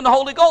 praying in the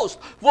Holy Ghost.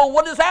 Well,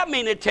 what does that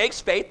mean? It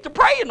takes faith to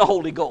pray in the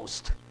Holy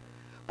Ghost.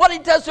 But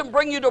it doesn't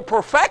bring you to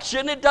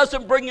perfection. It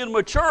doesn't bring you to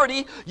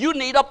maturity. You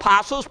need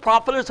apostles,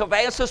 prophets,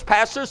 evangelists,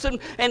 pastors,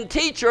 and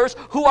teachers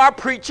who are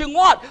preaching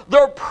what?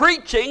 They're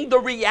preaching the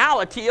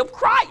reality of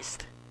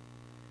Christ.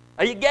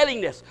 Are you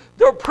getting this?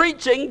 They're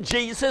preaching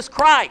Jesus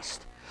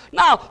Christ.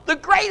 Now, the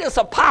greatest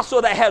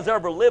apostle that has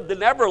ever lived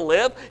and ever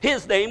lived,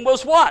 his name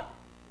was what?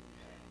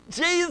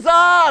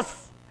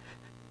 Jesus.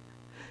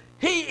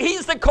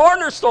 He's the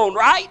cornerstone,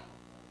 right?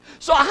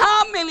 So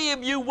how many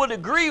of you would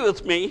agree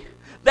with me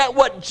that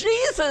what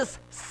Jesus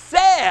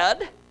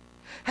said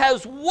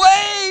has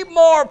way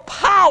more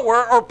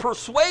power or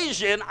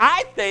persuasion,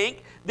 I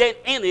think, than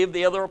any of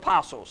the other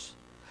apostles?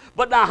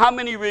 But now, how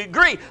many would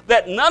agree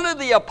that none of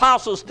the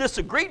apostles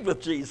disagreed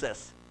with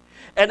Jesus?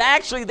 And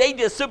actually, they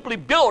just simply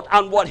built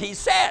on what he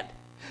said.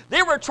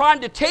 They were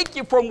trying to take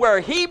you from where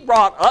he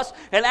brought us.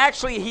 And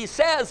actually, he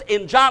says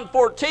in John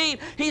 14,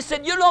 he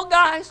said, you know,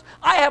 guys,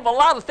 I have a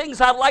lot of things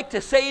I'd like to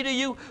say to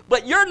you,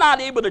 but you're not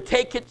able to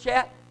take it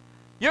yet.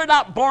 You're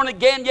not born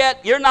again yet.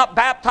 You're not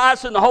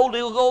baptized in the Holy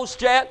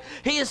Ghost yet.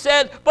 He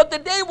said, but the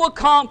day will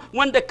come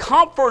when the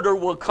Comforter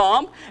will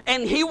come,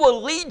 and he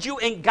will lead you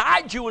and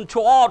guide you into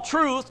all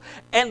truth.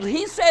 And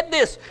he said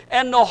this,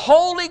 and the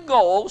Holy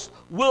Ghost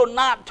will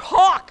not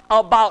talk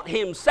about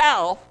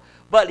himself,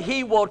 but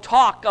he will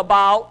talk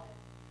about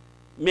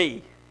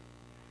me.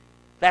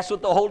 That's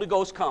what the Holy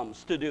Ghost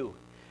comes to do.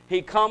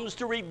 He comes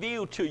to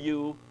reveal to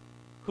you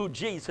who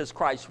Jesus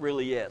Christ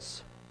really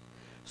is.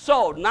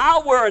 So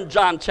now we're in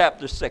John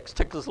chapter 6.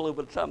 Took us a little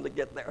bit of time to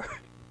get there.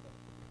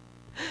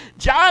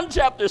 John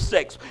chapter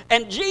 6.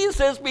 And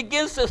Jesus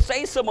begins to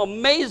say some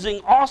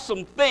amazing,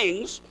 awesome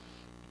things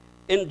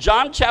in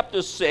John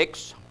chapter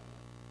 6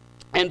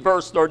 and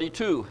verse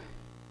 32.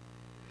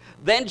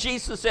 Then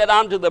Jesus said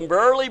unto them,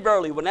 verily,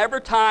 verily. Whenever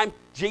time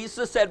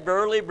Jesus said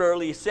verily,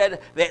 verily, he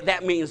said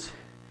that means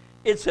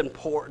it's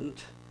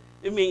important.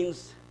 It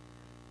means,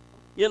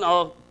 you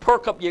know,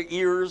 perk up your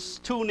ears,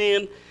 tune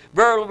in.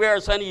 Verily, verily, I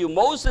say unto you,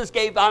 Moses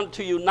gave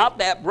unto you not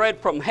that bread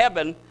from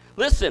heaven.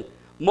 Listen,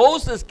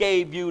 Moses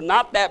gave you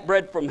not that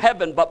bread from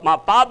heaven, but my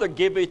Father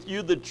giveth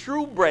you the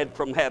true bread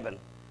from heaven.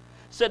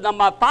 Said, now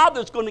my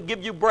Father's going to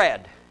give you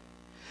bread.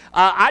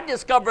 I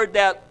discovered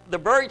that the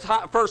very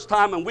first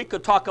time, and we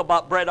could talk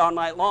about bread all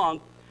night long,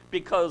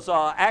 because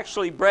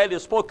actually bread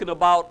is spoken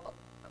about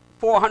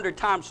 400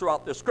 times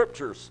throughout the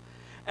scriptures.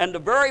 And the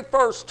very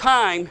first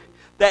time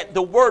that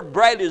the word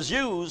bread is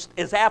used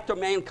is after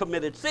man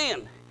committed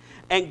sin.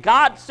 And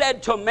God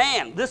said to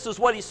man, this is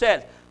what he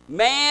said,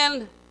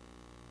 man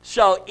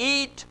shall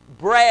eat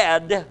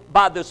bread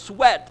by the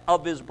sweat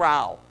of his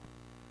brow.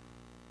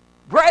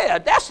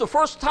 Bread, that's the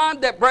first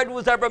time that bread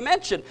was ever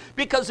mentioned,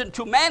 because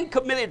until man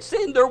committed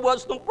sin, there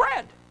was no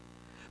bread.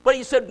 But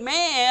he said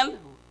man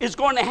is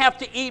going to have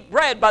to eat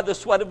bread by the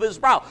sweat of his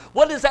brow.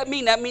 What does that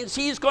mean? That means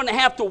he's going to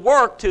have to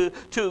work to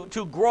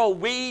grow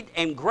wheat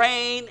and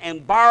grain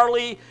and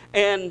barley,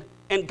 and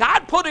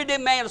God put it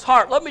in man's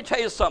heart. Let me tell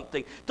you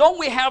something. Don't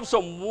we have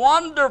some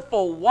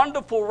wonderful,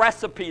 wonderful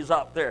recipes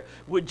up there?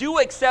 Would you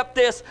accept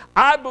this?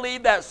 I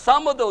believe that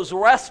some of those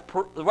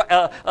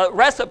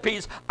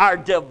recipes are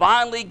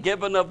divinely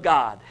given of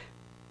God.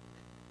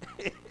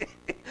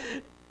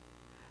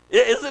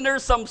 Isn't there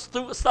some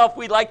stuff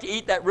we like to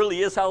eat that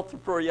really is healthy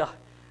for you?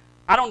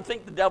 I don't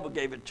think the devil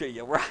gave it to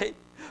you, right?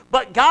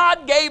 But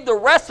God gave the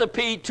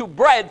recipe to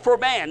bread for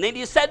man. And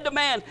he said to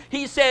man,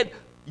 he said,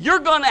 you're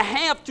going to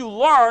have to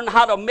learn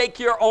how to make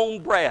your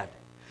own bread.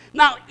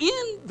 Now,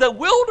 in the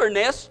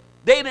wilderness,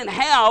 they didn't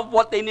have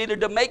what they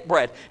needed to make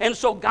bread. And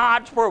so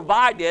God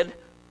provided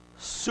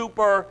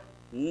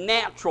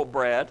supernatural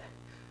bread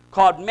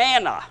called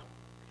manna.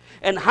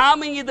 And how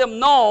many of them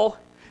know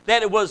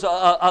that it was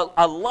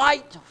a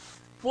light,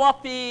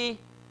 fluffy,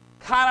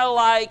 kind of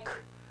like,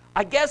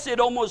 I guess it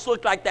almost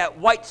looked like that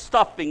white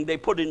stuffing they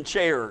put in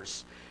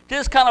chairs.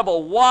 Just kind of a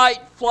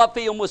white,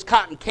 fluffy, almost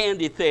cotton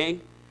candy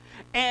thing.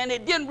 And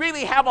it didn't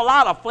really have a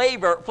lot of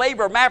flavor.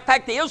 Matter of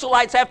fact, the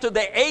Israelites, after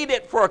they ate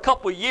it for a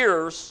couple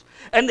years,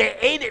 and they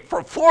ate it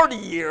for 40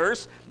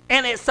 years,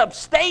 and it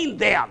sustained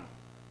them.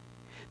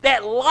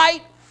 That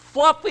light,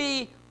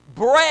 fluffy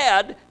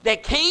bread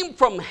that came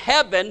from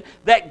heaven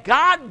that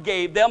God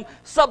gave them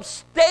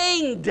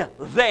sustained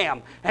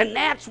them. And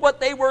that's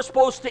what they were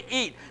supposed to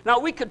eat. Now,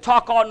 we could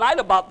talk all night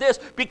about this,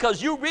 because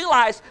you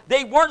realize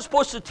they weren't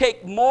supposed to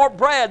take more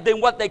bread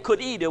than what they could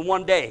eat in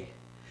one day.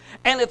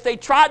 And if they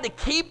tried to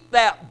keep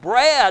that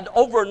bread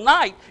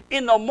overnight,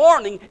 in the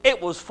morning,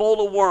 it was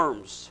full of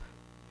worms.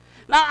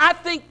 Now, I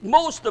think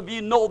most of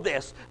you know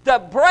this. The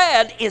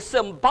bread is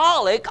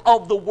symbolic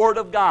of the Word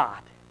of God.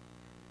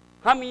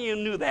 How many of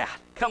you knew that?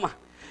 Come on.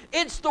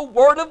 It's the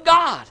Word of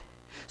God.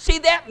 See,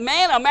 that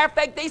manna, matter of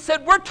fact, they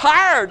said, we're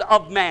tired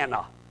of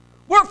manna.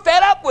 We're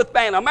fed up with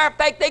manna. Matter of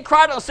fact, they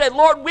cried and said,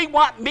 Lord, we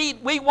want meat,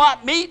 we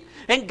want meat.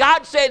 And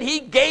God said he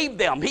gave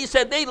them. He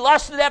said they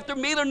lusted after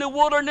meat in the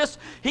wilderness.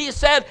 He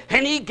said,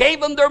 and he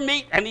gave them their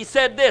meat. And he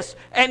said this,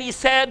 and he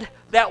said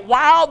that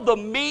while the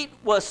meat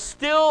was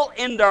still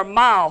in their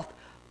mouth,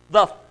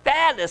 the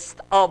fattest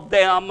of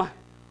them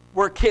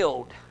were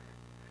killed.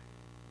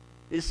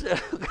 He said,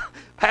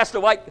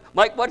 Pastor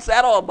Mike, what's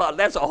that all about?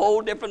 That's a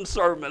whole different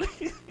sermon.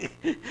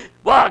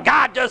 Well,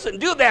 God doesn't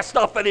do that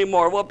stuff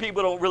anymore. Well,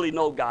 people don't really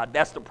know God.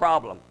 That's the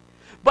problem.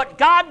 But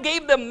God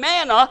gave them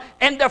manna,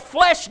 and the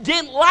flesh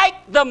didn't like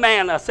the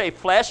manna. Say,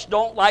 flesh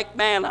don't like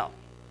manna.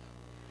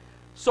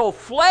 So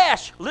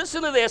flesh,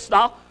 listen to this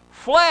now,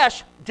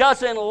 flesh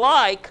doesn't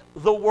like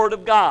the Word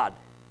of God.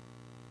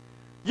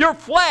 Your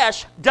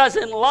flesh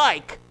doesn't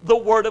like the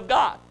Word of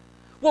God.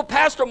 Well,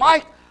 Pastor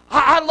Mike,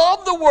 I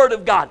love the Word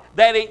of God.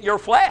 That ain't your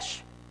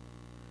flesh.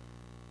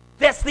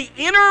 That's the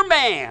inner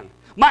man.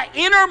 My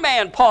inner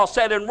man, Paul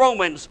said in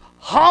Romans,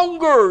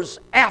 hungers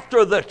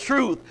after the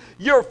truth.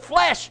 Your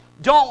flesh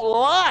don't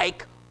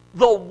like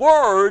the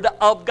Word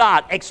of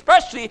God,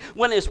 especially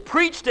when it's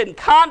preached in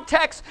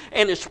context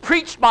and it's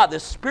preached by the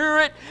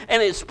Spirit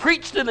and it's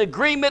preached in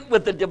agreement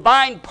with the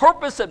divine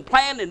purpose and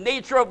plan and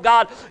nature of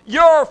God.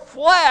 Your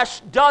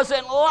flesh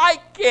doesn't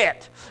like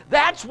it.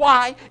 That's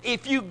why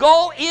if you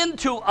go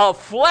into a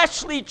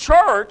fleshly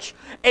church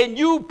and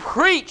you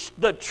preach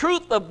the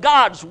truth of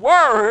God's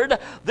Word,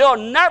 they'll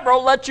never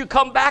let you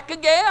come back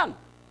again,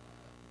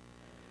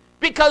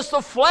 because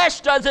the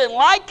flesh doesn't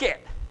like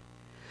it.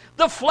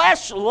 The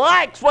flesh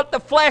likes what the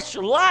flesh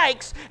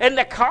likes, and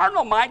the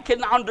carnal mind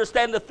can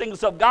understand the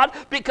things of God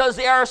because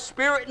they are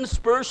spirit and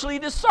spiritually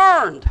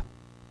discerned.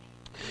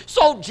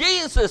 So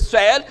Jesus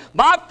said,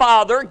 my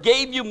Father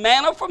gave you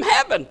manna from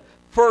heaven.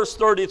 Verse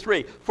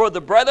 33, for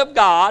the bread of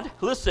God,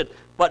 listen,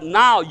 but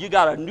now you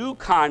got a new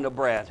kind of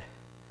bread.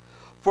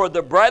 For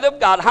the bread of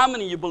God, how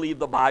many of you believe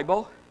the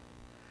Bible?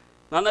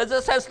 Now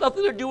this has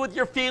nothing to do with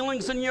your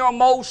feelings and your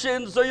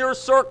emotions or your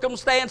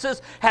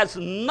circumstances. Has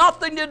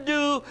nothing to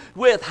do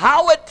with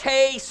how it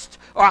tastes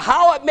or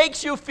how it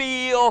makes you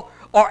feel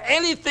or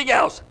anything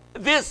else.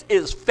 This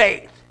is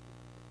faith.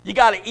 You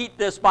got to eat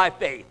this by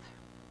faith.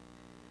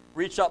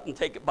 Reach up and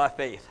take it by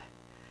faith.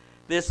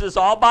 This is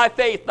all by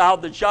faith. Now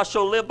the just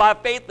shall live by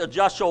faith. The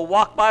just shall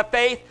walk by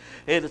faith.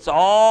 It's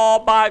all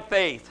by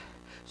faith.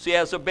 See,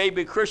 as a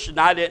baby Christian,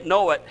 I didn't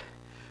know it,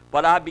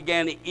 but I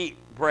began to eat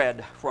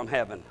bread from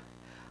heaven.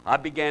 I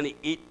began to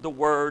eat the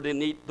Word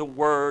and eat the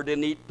Word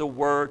and eat the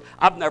Word.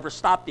 I've never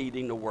stopped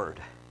eating the Word.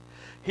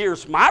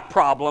 Here's my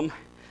problem.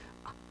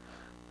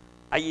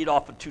 I eat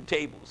off of 2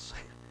 tables.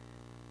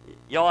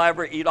 Y'all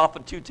ever eat off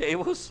of 2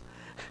 tables?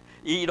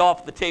 You eat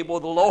off the table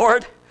of the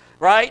Lord,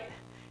 right?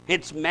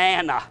 It's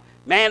manna.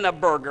 Manna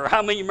burger.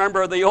 How many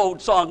remember the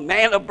old song,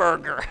 Manna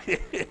Burger?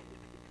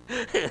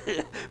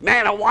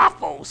 Manna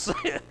waffles.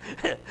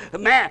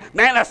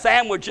 Manna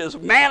sandwiches.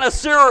 Manna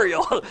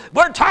cereal.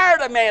 We're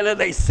tired of manna,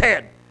 they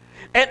said.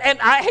 And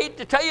I hate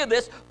to tell you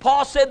this,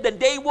 Paul said the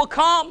day will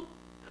come.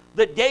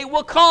 The day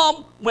will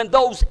come when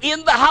those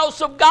in the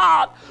house of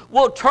God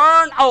will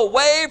turn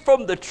away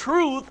from the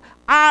truth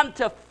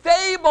onto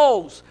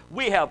fables.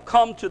 We have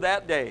come to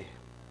that day.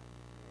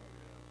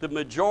 The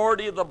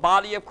majority of the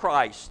body of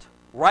Christ,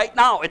 right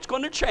now, it's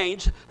going to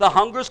change. The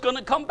hunger's going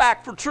to come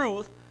back for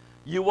truth.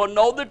 You will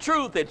know the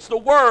truth. It's the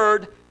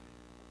Word.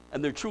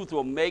 And the truth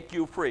will make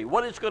you free.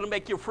 What is going to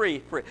make you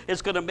free?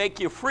 It's going to make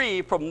you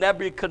free from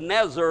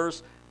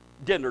Nebuchadnezzar's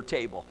dinner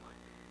table.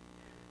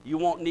 You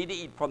won't need to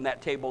eat from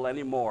that table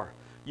anymore.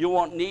 You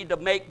won't need to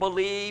make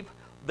believe,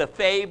 the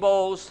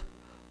fables,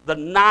 the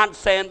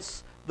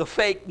nonsense, the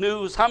fake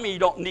news. How many of you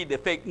don't need the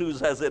fake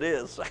news as it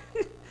is?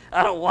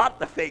 I don't want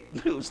the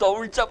fake news.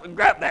 Don't reach up and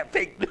grab that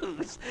fake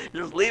news.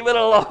 Just leave it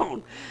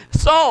alone.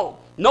 So,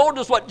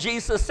 notice what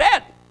Jesus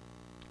said.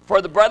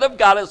 For the bread of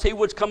God is he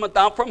which cometh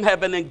down from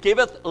heaven and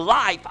giveth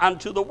life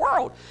unto the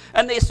world.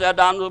 And they said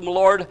unto him,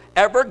 Lord,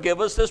 ever give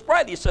us this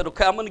bread. He said,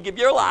 okay, I'm going to give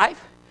you life.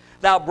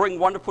 Thou bring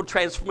wonderful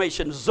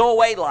transformation,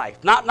 Zoe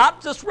life.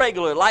 Not just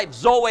regular life,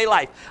 Zoe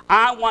life.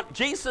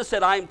 Jesus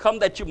said, I am come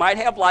that you might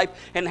have life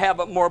and have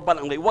it more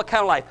abundantly. What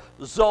kind of life?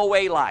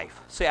 Zoe life.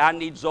 Say, I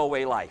need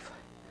Zoe life.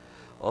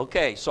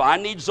 Okay, so I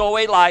need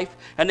Zoe life.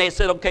 And they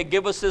said, okay,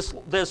 give us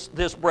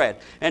this bread.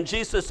 And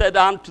Jesus said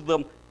unto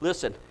them,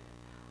 listen,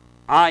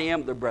 I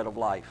am the bread of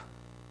life.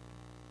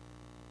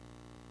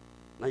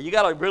 Now you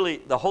got to really,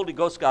 the Holy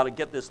Ghost got to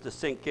get this to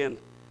sink in.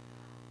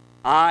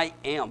 I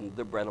am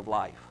the bread of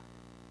life.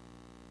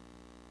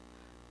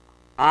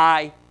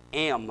 I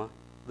am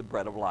the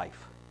bread of life.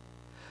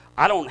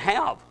 I don't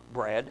have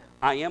bread.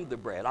 I am the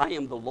bread. I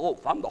am the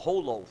loaf. I'm the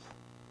whole loaf.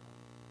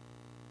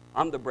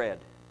 I'm the bread.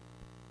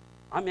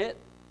 I'm it.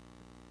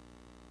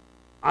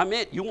 I'm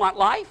it. You want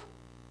life?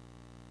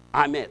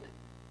 I'm it.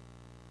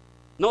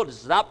 Notice,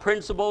 it's not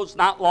principles,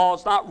 not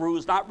laws, not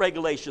rules, not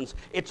regulations.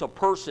 It's a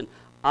person.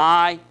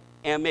 I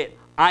am it.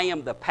 I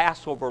am the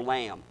Passover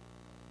lamb.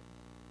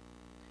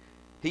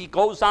 He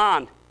goes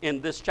on in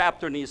this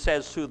chapter and he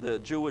says to the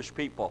Jewish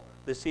people,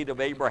 the seed of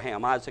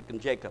Abraham, Isaac,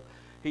 and Jacob,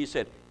 he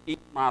said, eat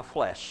my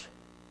flesh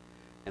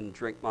and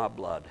drink my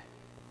blood,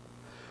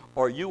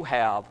 or you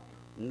have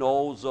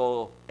no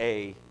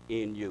Zoe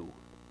in you.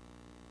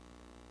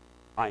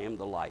 I am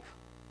the life.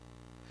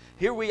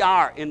 Here we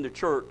are in the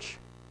church,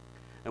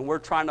 and we're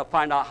trying to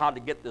find out how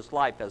to get this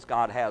life as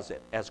God has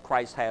it, as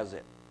Christ has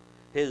it.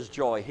 His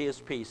joy,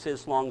 His peace,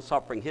 His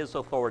long-suffering, His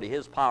authority,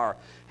 His power,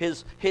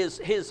 His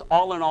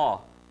all in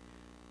all.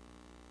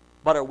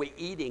 But are we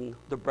eating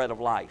the bread of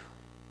life?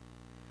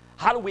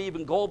 How do we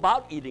even go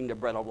about eating the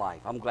bread of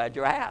life? I'm glad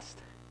you asked.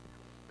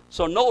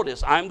 So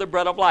notice, I'm the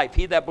bread of life.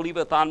 He that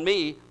believeth on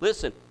me,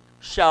 listen,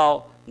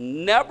 shall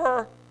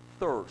never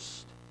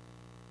thirst.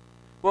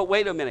 Well,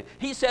 wait a minute.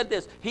 He said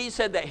this. He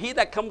said that he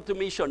that cometh to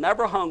me shall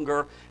never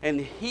hunger,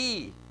 and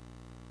he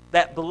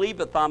that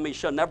believeth on me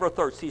shall never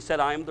thirst. He said,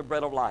 I am the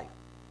bread of life.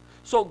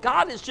 So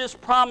God has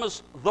just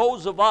promised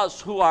those of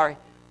us who are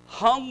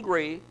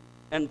hungry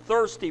and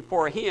thirsty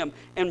for Him,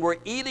 and we're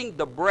eating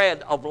the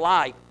bread of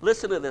life.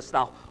 Listen to this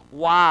now.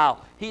 Wow.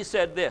 He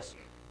said this,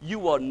 you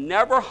will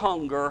never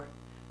hunger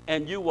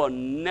and you will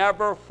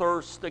never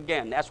thirst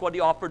again. That's what He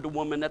offered the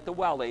woman at the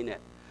well, ain't it?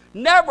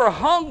 Never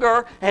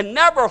hunger and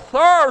never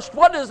thirst.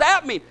 What does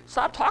that mean?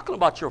 Stop talking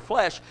about your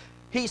flesh.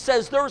 He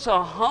says there's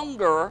a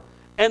hunger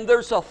and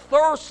there's a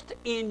thirst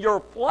in your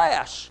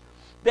flesh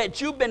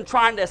that you've been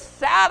trying to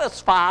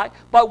satisfy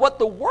by what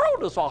the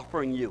world is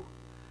offering you.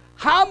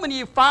 How many of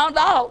you found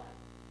out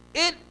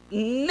it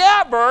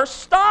never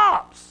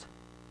stops?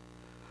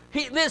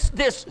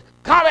 This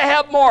gotta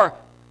have more,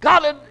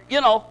 gotta,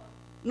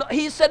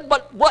 he said,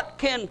 but what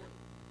can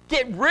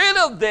get rid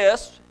of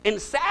this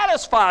and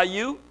satisfy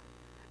you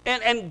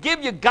and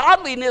give you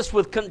godliness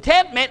with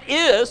contentment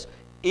is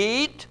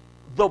eat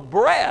the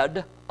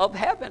bread of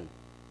heaven.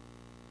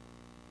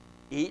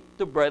 Eat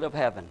the bread of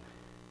heaven.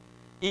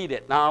 Eat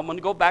it. Now I'm going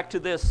to go back to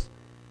this.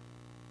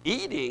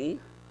 Eating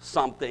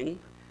something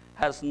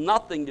has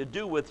nothing to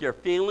do with your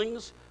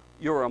feelings,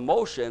 your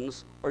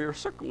emotions, or your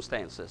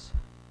circumstances.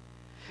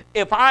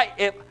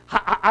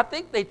 I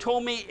think they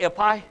told me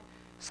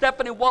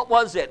Stephanie, what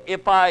was it?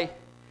 If I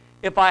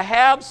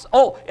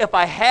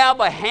have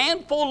a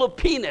handful of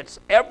peanuts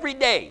every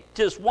day,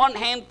 just one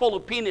handful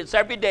of peanuts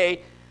every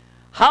day,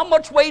 how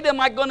much weight am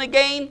I going to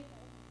gain?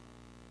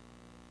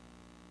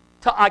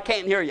 I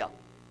can't hear you.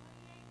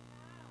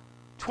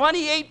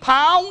 28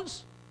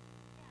 pounds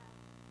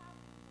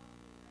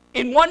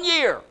in 1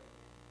 year,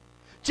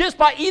 just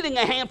by eating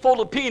a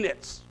handful of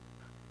peanuts.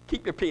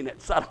 Keep your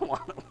peanuts. I don't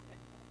want them.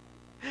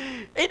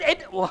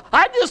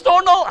 I just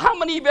don't know how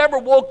many of you ever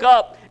woke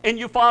up and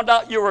you found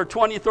out you were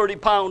 20, 30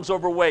 pounds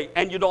overweight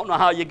and you don't know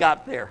how you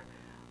got there.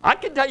 I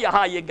can tell you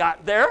how you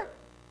got there,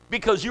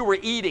 because you were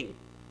eating.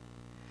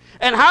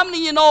 And how many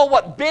of you know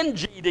what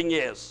binge eating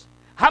is?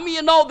 How many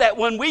of you know that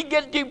when we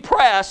get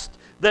depressed,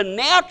 the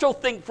natural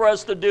thing for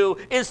us to do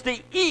is to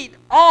eat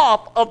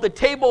off of the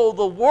table of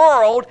the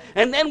world,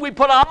 and then we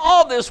put on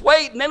all this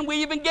weight, and then we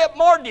even get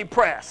more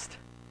depressed?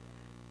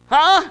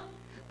 Huh?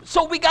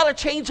 So we got to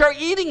change our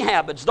eating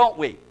habits, don't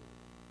we?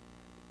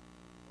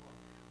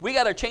 We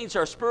got to change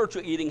our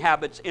spiritual eating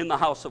habits in the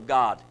house of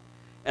God.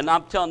 And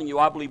I'm telling you,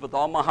 I believe with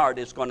all my heart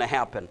it's going to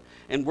happen.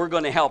 And we're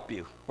going to help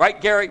you. Right,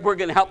 Gary? We're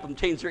going to help them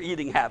change their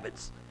eating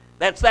habits.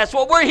 That's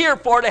what we're here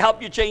for, to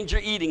help you change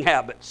your eating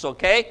habits,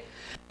 okay?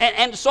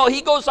 And so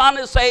he goes on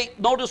to say,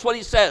 notice what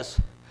he says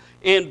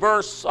in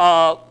verse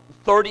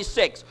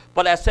 36.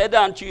 But I said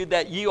unto you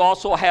that ye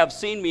also have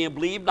seen me and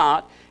believe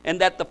not, and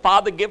that the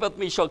Father giveth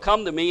me shall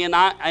come to me, and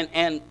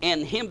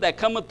him that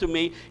cometh to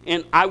me,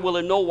 and I will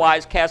in no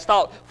wise cast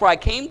out. For I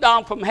came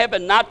down from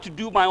heaven not to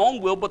do my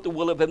own will, but the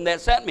will of him that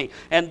sent me.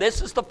 And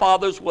this is the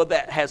Father's will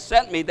that has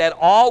sent me, that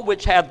all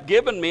which hath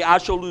given me I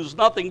shall lose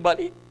nothing, but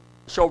he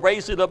shall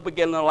raise it up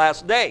again in the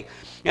last day.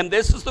 And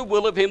this is the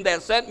will of him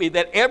that sent me,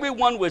 that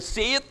everyone which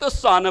seeth the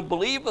Son and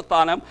believeth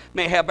on him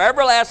may have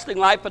everlasting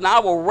life, and I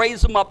will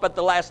raise him up at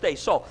the last day.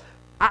 So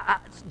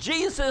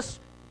Jesus,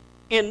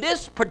 in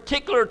this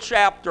particular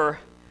chapter,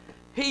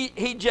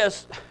 he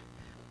just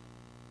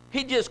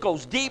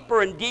goes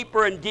deeper and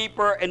deeper and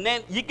deeper. And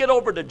then you get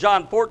over to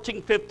John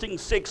 14, 15,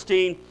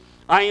 16.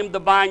 I am the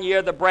vine, ye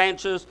are the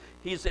branches.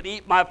 He said,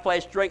 eat my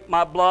flesh, drink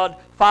my blood,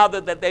 Father,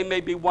 that they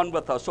may be one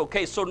with us.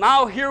 Okay, so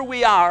now here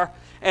we are,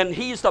 and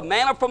he's the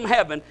manna from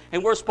heaven,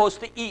 and we're supposed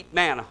to eat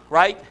manna,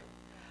 right?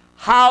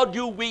 How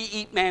do we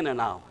eat manna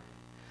now?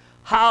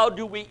 How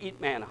do we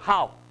eat manna?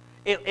 How?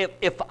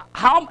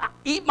 How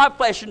eat my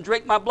flesh and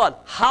drink my blood,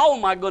 how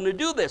am I going to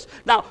do this?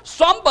 Now,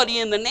 somebody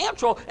in the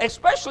natural,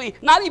 especially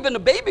not even a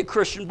baby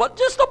Christian, but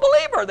just a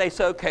believer, they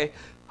say, okay,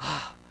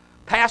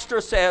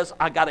 pastor says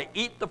I got to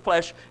eat the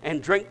flesh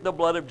and drink the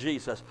blood of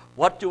Jesus.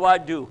 What do I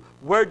do?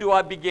 Where do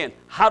I begin?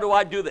 How do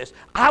I do this?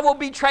 I will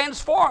be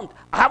transformed.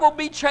 I will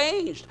be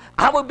changed.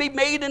 I will be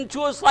made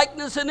into his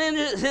likeness and in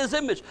his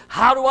image.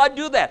 How do I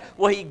do that?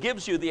 Well, he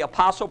gives you the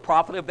apostle,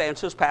 prophet,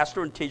 evangelist,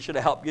 pastor, and teacher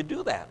to help you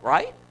do that,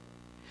 right?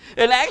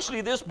 And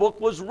actually, this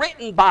book was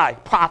written by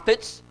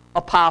prophets,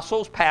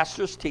 apostles,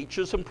 pastors,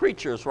 teachers, and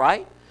preachers,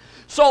 right?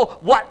 So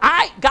what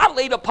God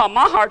laid upon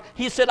my heart,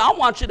 he said, I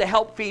want you to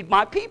help feed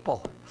my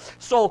people.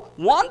 So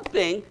one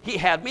thing he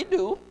had me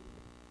do,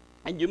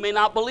 and you may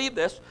not believe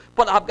this,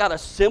 but I've got a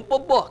simple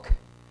book.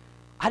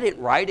 I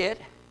didn't write it.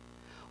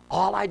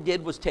 All I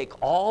did was take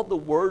all the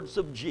words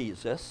of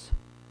Jesus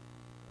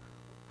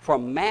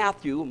from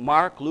Matthew,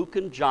 Mark, Luke,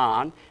 and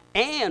John,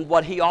 and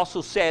what he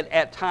also said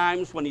at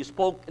times when he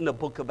spoke in the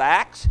book of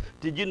Acts.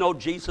 Did you know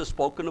Jesus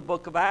spoke in the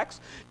book of Acts?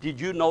 Did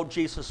you know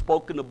Jesus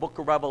spoke in the book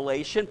of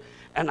Revelation?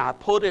 And I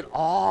put it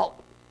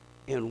all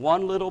in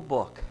one little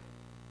book.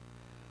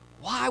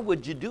 Why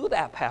would you do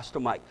that,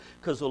 Pastor Mike?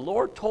 Because the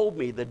Lord told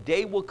me the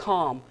day will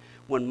come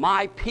when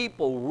my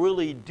people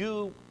really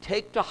do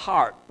take to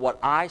heart what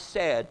I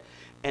said,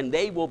 and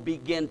they will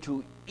begin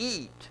to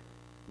eat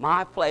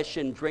my flesh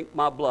and drink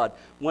my blood.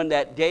 When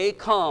that day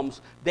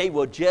comes, they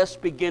will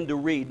just begin to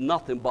read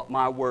nothing but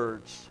my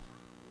words.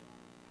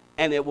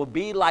 And it will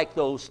be like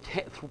those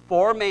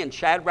 4 men,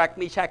 Shadrach,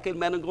 Meshach, and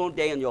Abednego, and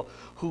Daniel,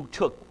 who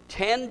took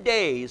 10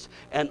 days,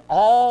 and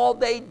all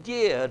they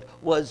did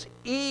was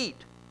eat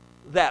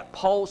that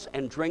pulse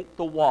and drink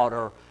the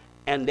water,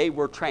 and they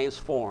were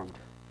transformed.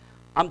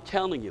 I'm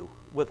telling you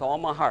with all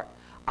my heart,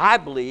 I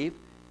believe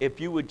if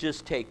you would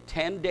just take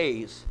 10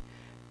 days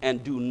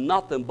and do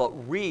nothing but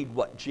read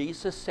what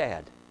Jesus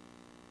said.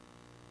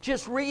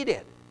 Just read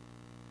it.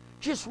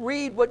 Just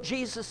read what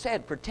Jesus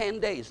said for 10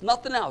 days,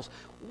 nothing else.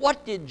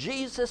 What did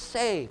Jesus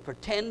say for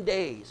 10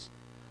 days?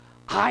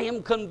 I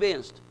am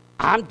convinced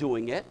I'm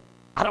doing it.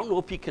 I don't know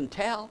if you can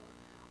tell.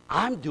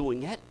 I'm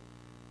doing it.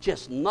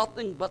 Just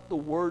nothing but the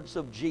words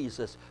of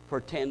Jesus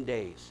for 10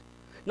 days.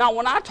 Now,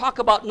 when I talk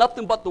about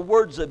nothing but the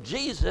words of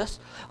Jesus,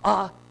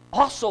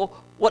 also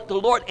what the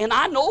Lord, and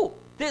I know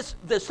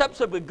the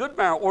steps of a good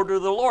man are order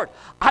of the Lord.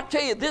 I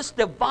tell you, this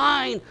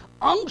divine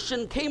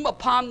unction came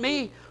upon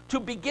me to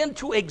begin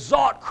to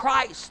exalt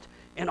Christ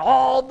in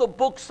all the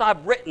books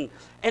I've written.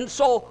 And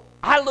so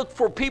I look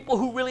for people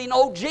who really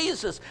know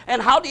Jesus.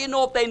 And how do you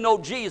know if they know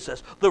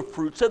Jesus? The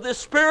fruits of the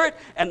Spirit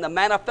and the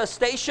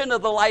manifestation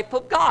of the life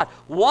of God.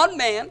 One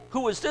man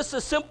who was just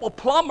a simple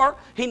plumber,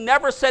 he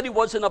never said he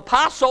was an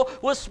apostle,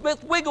 was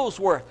Smith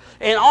Wigglesworth.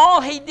 And all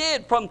he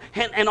did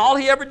and all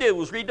he ever did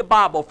was read the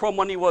Bible from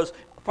when he was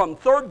from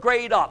 3rd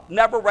grade up,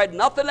 never read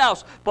nothing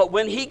else. But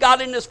when he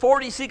got in his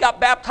 40s, he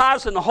got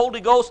baptized in the Holy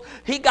Ghost.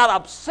 He got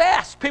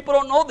obsessed. People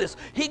don't know this.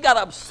 He got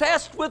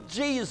obsessed with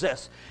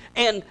Jesus.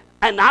 And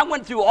I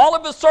went through all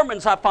of his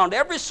sermons. I found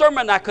every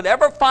sermon I could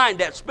ever find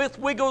that Smith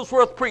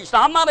Wigglesworth preached.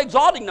 Now, I'm not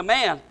exalting the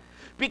man,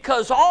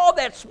 because all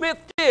that Smith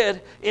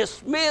did is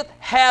Smith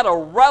had a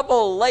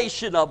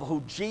revelation of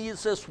who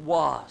Jesus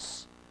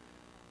was.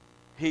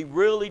 He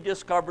really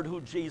discovered who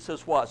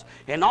Jesus was.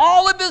 In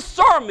all of his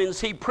sermons,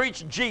 he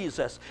preached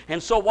Jesus.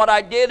 And so what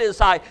I did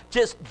is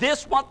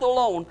this month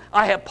alone,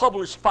 I have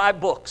published 5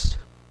 books.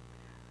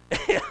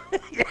 Yeah,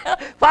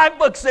 5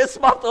 books this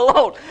month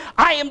alone.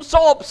 I am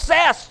so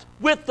obsessed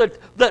with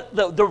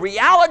the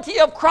reality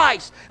of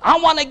Christ. I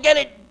want to get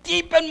it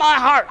deep in my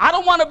heart. I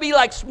don't want to be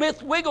like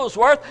Smith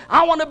Wigglesworth.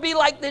 I want to be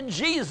like the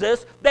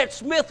Jesus that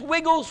Smith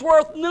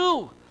Wigglesworth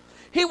knew.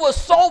 He was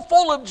so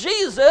full of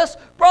Jesus,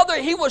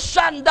 brother, he was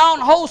shutting down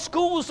whole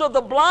schools of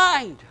the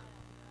blind.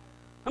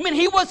 I mean,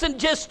 he wasn't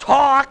just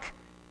talk.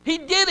 He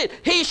did it.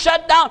 He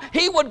shut down.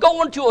 He would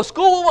go into a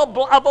school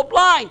of a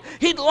blind.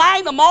 He'd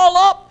line them all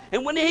up.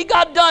 And when he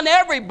got done,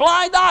 every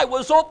blind eye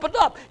was opened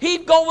up.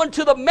 He'd go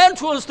into the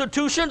mental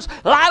institutions,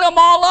 line them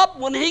all up.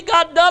 When he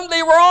got done,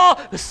 they were all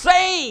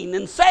sane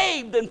and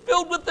saved and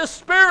filled with the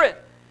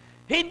Spirit.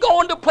 He'd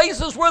go into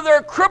places where there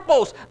are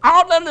cripples,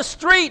 out on the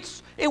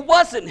streets. It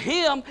wasn't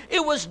him, it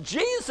was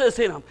Jesus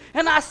in him.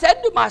 And I said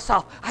to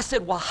myself,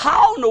 well,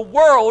 how in the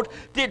world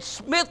did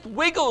Smith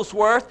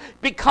Wigglesworth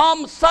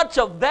become such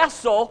a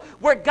vessel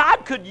where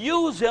God could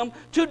use him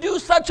to do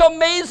such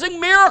amazing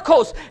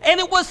miracles? And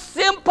it was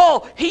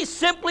simple. He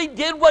simply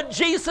did what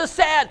Jesus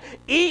said,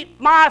 eat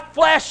my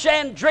flesh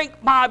and drink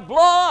my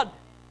blood.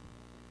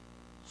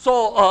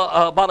 So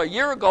about a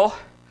year ago,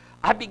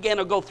 I began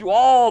to go through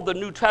all the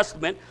New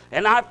Testament,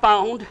 and I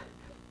found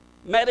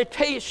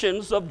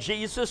meditations of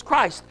Jesus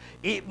Christ.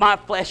 Eat my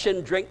flesh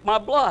and drink my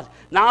blood.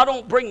 Now, I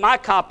don't bring my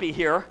copy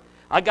here.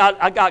 I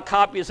got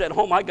copies at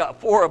home. I got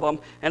 4 of them,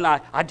 and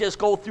I just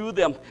go through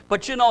them.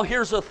 But you know,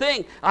 here's the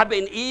thing. I've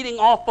been eating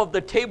off of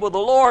the table of the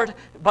Lord,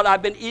 but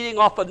I've been eating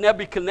off of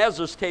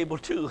Nebuchadnezzar's table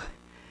too.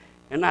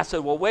 And I said,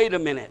 well, wait a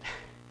minute.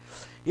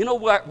 You know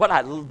what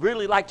I'd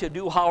really like to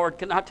do, Howard?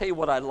 Can I tell you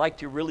what I'd like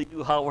to really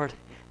do, Howard?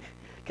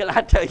 Can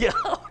I tell you,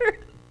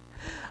 Howard?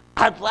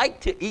 I'd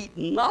like to eat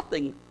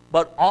nothing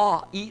but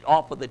eat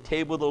off of the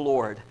table of the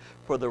Lord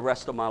for the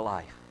rest of my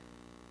life.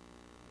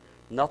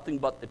 Nothing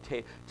but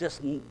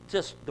just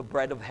the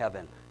bread of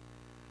heaven.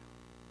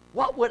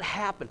 What would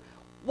happen?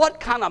 What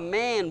kind of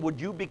man would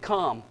you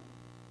become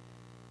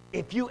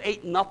if you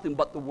ate nothing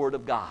but the Word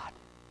of God?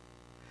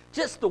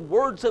 Just the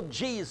words of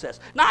Jesus.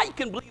 Now you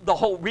can read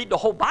the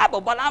whole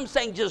Bible, but I'm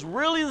saying just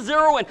really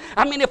zero in.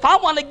 I mean, if I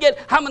want to get,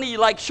 how many of you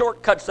like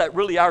shortcuts that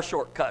really are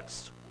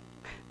shortcuts?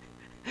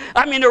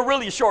 I mean, they're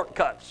really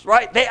shortcuts,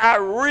 right? They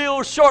are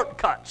real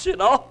shortcuts, you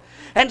know?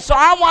 And so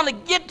I want to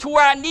get to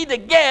where I need to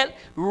get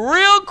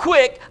real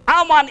quick.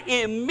 I want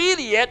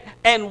immediate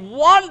and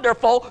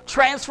wonderful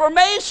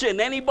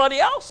transformation. Anybody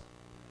else?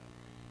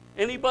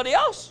 Anybody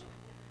else?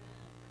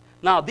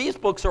 Now, these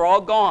books are all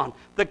gone.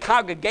 The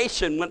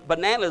congregation went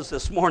bananas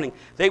this morning.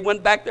 They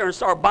went back there and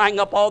started buying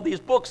up all these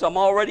books. I'm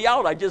already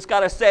out. I just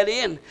got to set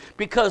in.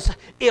 Because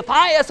if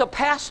I, as a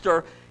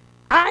pastor,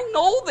 I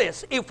know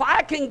this. If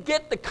I can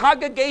get the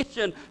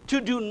congregation to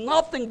do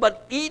nothing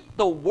but eat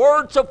the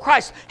words of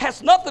Christ,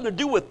 has nothing to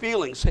do with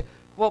feelings. Say,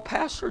 well,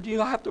 Pastor, do you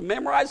have to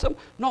memorize them?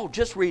 No,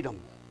 just read them.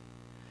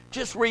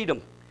 Just read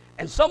them.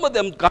 And some of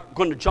them are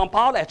going to jump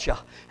out at you.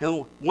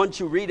 And once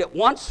you read it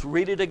once,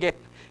 read it again.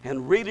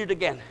 And read it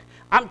again.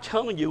 I'm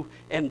telling you,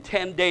 in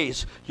 10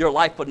 days, your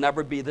life would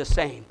never be the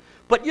same.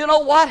 But you know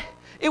what?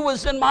 It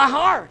was in my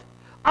heart.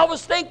 I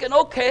was thinking,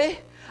 okay,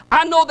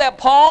 I know that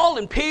Paul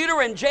and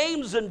Peter and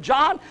James and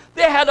John,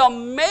 they had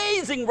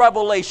amazing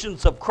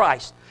revelations of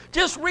Christ.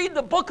 Just read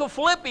the book of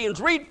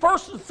Philippians, read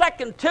 1st and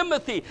 2nd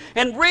Timothy,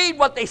 and read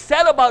what they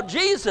said about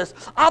Jesus.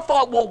 I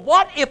thought, well,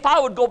 what if I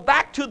would go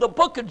back to the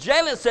book of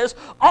Genesis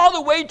all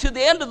the way to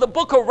the end of the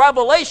book of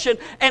Revelation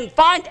and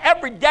find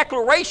every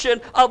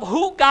declaration of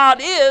who God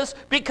is,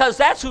 because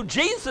that's who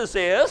Jesus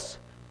is,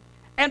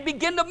 and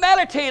begin to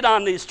meditate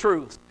on these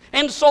truths.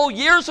 And so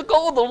years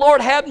ago, the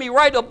Lord had me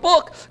write a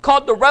book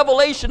called The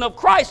Revelation of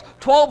Christ,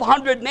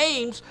 1,200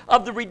 names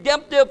of the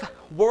redemptive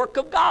work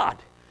of God,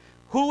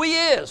 who He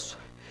is.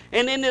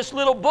 And in this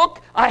little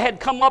book, I had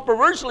come up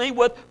originally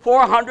with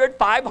 400,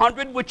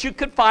 500, which you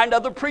could find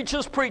other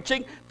preachers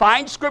preaching,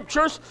 find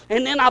scriptures.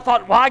 And then I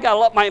thought, well, I got to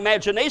let my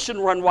imagination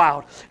run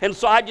wild. And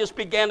so I just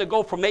began to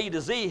go from A to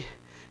Z.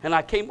 And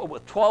I came up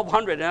with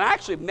 1,200, and I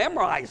actually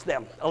memorized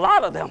them, a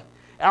lot of them.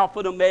 Alpha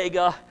and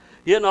Omega,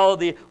 You know,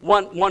 the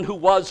one who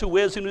was, who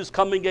is, and who's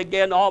coming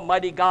again,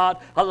 Almighty God,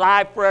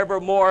 alive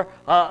forevermore.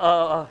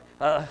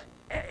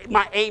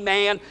 My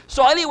amen.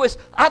 So anyways,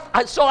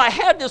 so I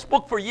had this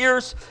book for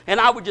years, and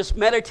I would just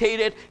meditate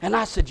it, and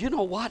I said, you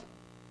know what?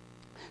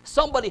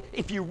 Somebody,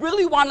 if you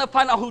really want to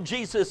find out who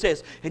Jesus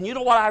is, and you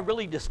know what I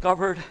really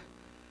discovered?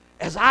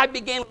 As I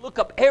began to look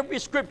up every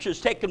scripture, it's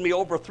taken me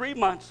over 3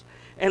 months,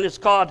 and it's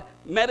called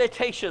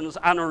Meditations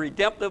on the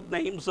Redemptive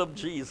Names of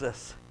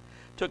Jesus.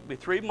 It took me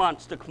 3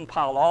 months to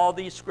compile all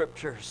these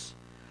scriptures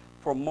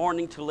from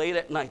morning to late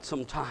at night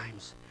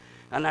sometimes.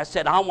 And I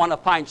said, I want to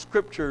find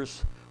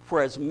scriptures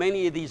for as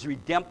many of these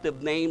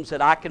redemptive names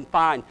that I can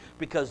find,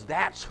 because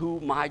that's who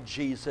my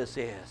Jesus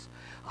is.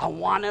 I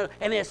want to,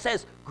 and it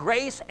says,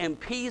 grace and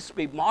peace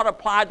be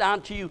multiplied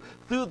unto you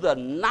through the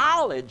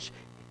knowledge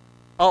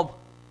of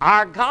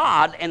our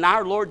God and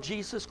our Lord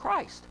Jesus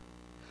Christ.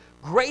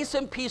 Grace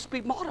and peace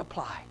be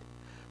multiplied.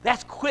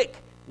 That's quick,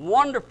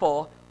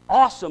 wonderful,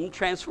 awesome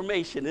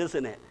transformation,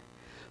 isn't it?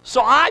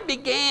 So I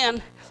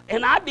began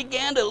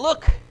to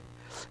look,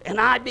 and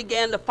I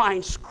began to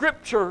find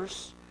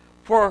scriptures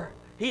for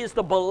He is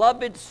the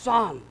beloved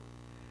Son.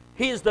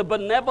 He is the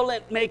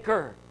benevolent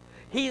Maker.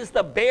 He is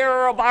the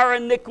bearer of our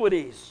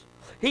iniquities.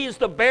 He is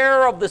the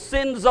bearer of the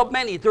sins of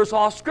many. There's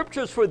all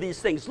scriptures for these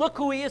things. Look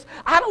who He is.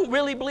 I don't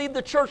really believe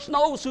the church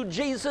knows who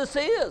Jesus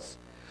is.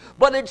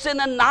 But it's in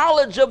the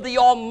knowledge of the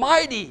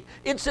Almighty.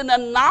 It's in the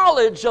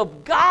knowledge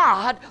of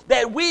God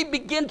that we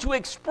begin to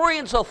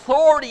experience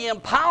authority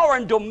and power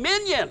and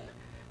dominion.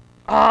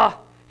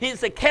 He's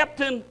the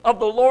captain of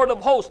the Lord of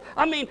hosts.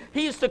 I mean,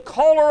 He's the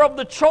caller of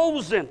the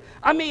chosen.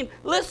 I mean,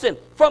 listen,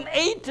 from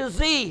A to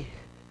Z,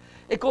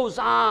 it goes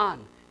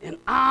on and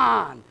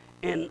on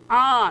and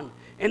on.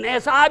 And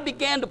as I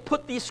began to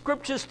put these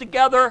scriptures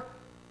together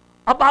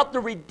about the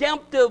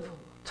redemptive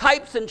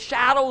types and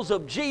shadows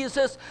of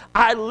Jesus,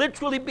 I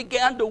literally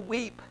began to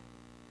weep.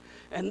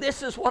 And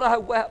this is what I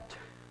wept.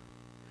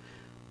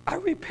 I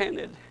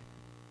repented.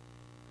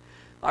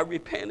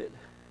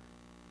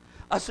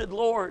 I said,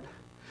 Lord,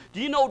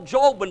 do you know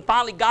Job, when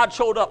finally God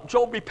showed up,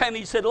 Job repented.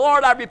 He said,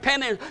 Lord, I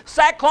repented,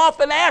 sackcloth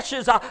and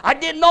ashes. I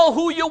didn't know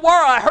who you were.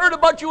 I heard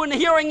about you in the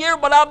hearing ear,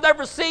 but I've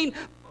never seen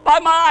by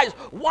my eyes.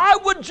 Why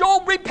would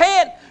Job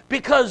repent?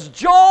 Because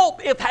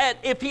Job,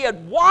 if he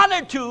had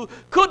wanted to,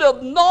 could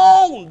have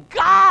known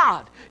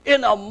God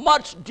in a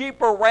much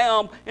deeper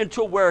realm,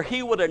 into where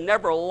he would have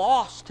never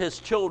lost his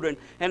children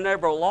and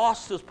never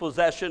lost his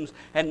possessions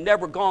and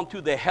never gone through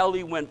the hell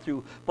he went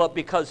through. But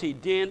because he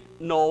didn't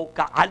know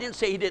God. I didn't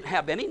say he didn't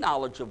have any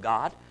knowledge of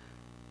God,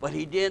 but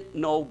he didn't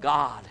know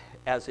God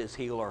as his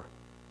healer,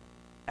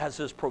 as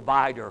his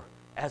provider,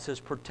 as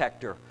his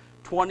protector.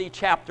 20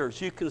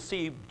 chapters, you can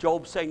see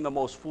Job saying the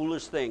most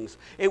foolish things.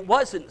 It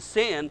wasn't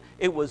sin,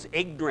 it was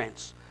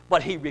ignorance.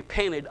 But he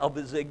repented of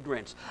his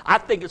ignorance. I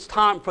think it's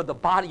time for the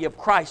body of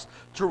Christ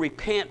to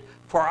repent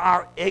for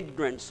our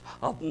ignorance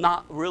of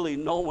not really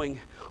knowing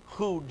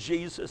who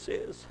Jesus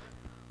is.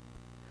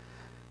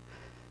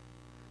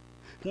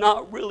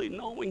 Not really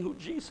knowing who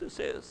Jesus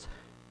is.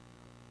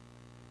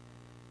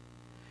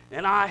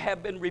 And I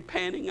have been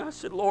repenting. I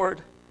said,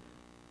 Lord,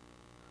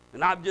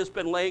 and I've just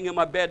been laying in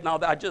my bed now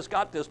that I just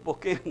got this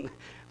book in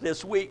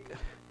this week,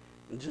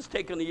 and just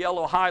taking the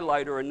yellow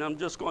highlighter, and I'm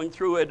just going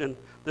through it, and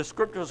the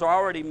scriptures are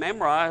already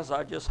memorized.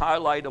 I just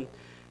highlight them,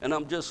 and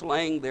I'm just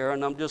laying there,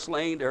 and I'm just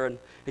laying there. And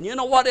you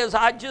know what is?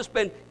 I've just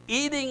been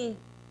eating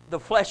the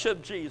flesh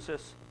of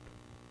Jesus.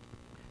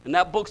 And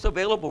that book's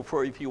available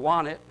for you if you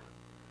want it.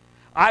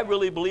 I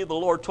really believe the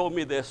Lord told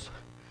me this.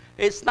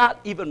 It's not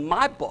even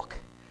my book.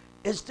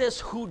 It's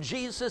just who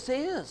Jesus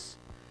is.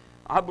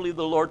 I believe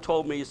the Lord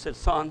told me, He said,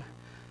 son,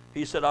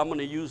 He said, I'm going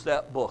to use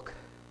that book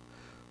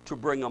to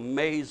bring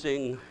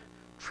amazing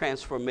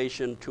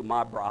transformation to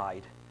my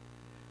bride,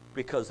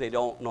 because they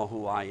don't know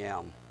who I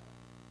am.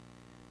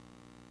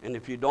 And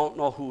if you don't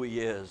know who He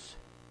is,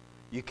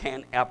 you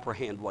can't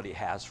apprehend what He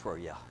has for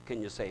you.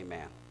 Can you say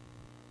amen?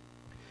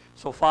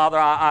 So, Father,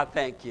 I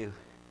thank You.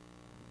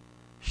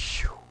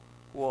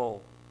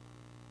 Whoa.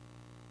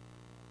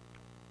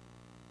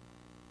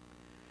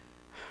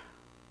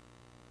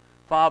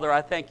 Father,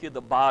 I thank You, the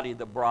body,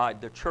 the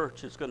bride, the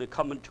church is going to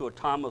come into a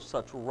time of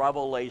such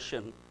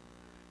revelation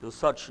and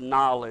such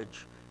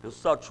knowledge and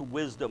such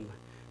wisdom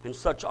and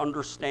such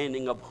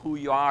understanding of who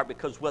You are,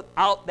 because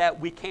without that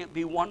we can't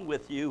be one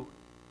with You.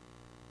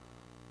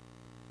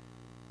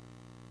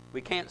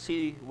 We can't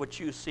see what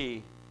You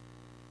see,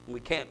 and we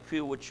can't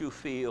feel what You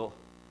feel,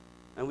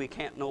 and we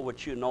can't know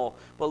what You know.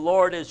 But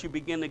Lord, as You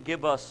begin to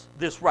give us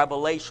this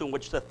revelation,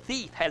 which the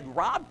thief had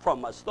robbed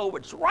from us, though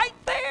it's right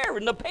there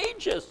in the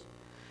pages,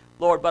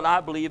 Lord, but I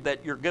believe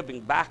that You're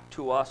giving back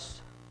to us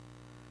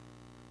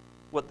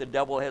what the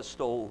devil has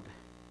stolen.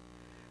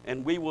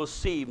 And we will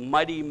see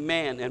mighty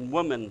men and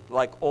women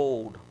like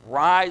old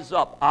rise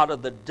up out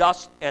of the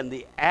dust and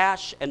the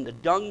ash and the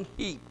dung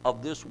heap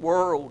of this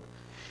world,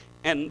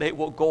 and they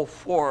will go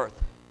forth.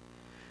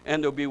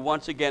 And there'll be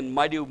once again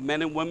mighty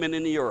men and women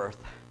in the earth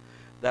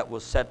that will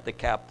set the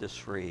captives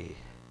free.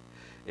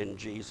 In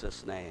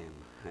Jesus' name.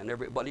 And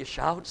everybody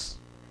shouts,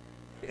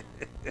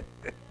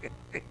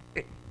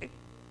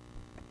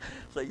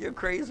 So you're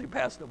crazy,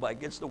 Pastor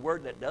Mike. It's the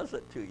word that does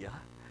it to you.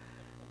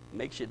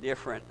 Makes you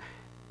different.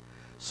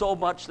 So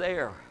much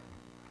there.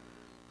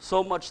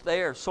 So much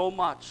there. So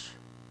much.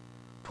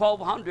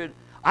 1,200.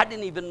 I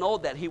didn't even know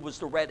that he was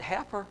the red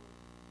heifer.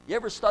 You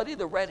ever study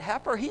the red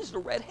heifer? He's the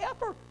red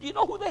heifer. Do you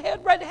know who the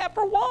head red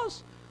heifer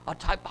was? A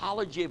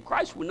typology of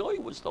Christ. We know he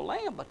was the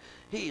lamb, but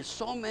he is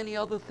so many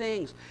other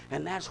things.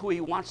 And that's who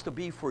he wants to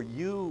be for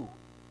you.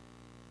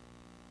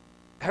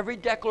 Every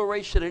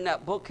declaration in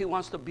that book, he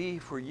wants to be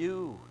for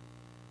you.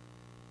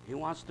 He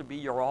wants to be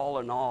your all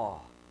in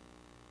all.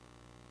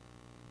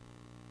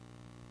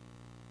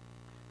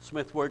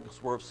 Smith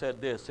Wigglesworth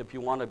said this: if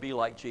you want to be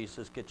like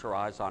Jesus, get your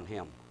eyes on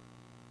him.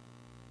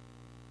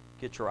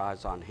 Get your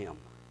eyes on him.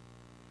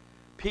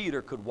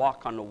 Peter could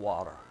walk on the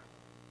water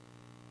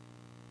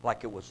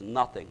like it was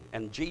nothing,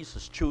 and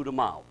Jesus chewed him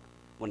out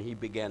when he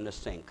began to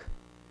sink.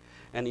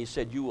 And he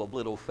said, you of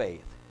little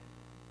faith.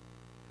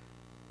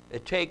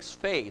 It takes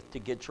faith to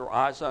get your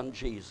eyes on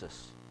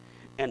Jesus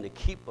and to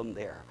keep them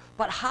there.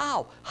 But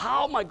how?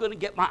 How am I going to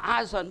get my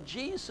eyes on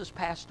Jesus,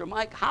 Pastor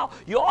Mike? How?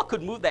 You all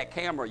could move that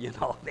camera, you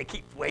know. They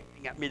keep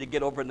waiting at me to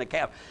get over in the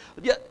camera.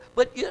 Yeah,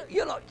 but,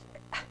 you know,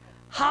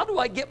 how do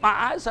I get my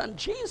eyes on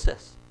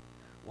Jesus?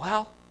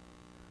 Well,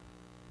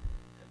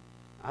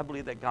 I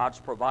believe that God's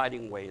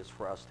providing ways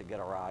for us to get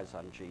our eyes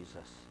on Jesus.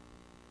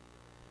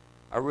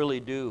 I really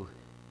do.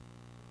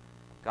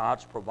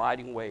 God's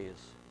providing ways.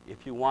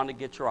 If you want to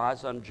get your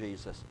eyes on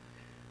Jesus.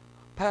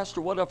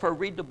 Pastor, what if I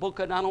read the book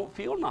and I don't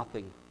feel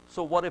nothing?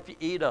 So what if you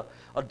eat a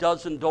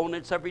dozen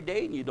donuts every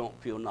day and you don't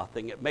feel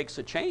nothing? It makes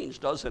a change,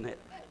 doesn't it?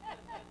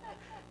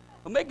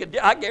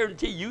 I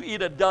guarantee you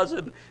eat a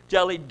dozen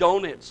jelly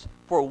donuts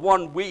for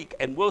 1 week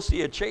and we'll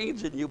see a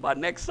change in you by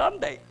next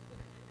Sunday.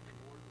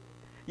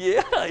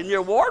 Yeah, in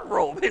your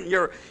wardrobe,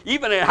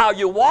 even in how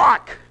you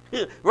walk,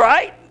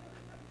 right?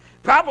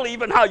 Probably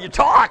even how you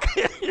talk.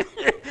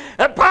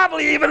 And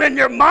probably even in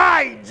your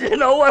mind, you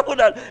know, what would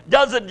a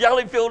dozen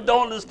jelly-filled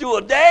donuts do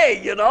a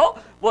day, you know?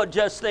 Well,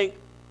 just think,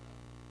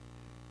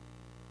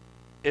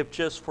 if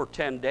just for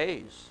 10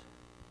 days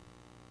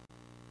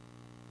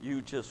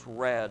you just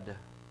read.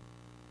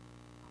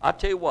 I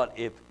tell you what,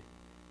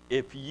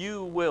 if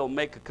you will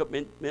make a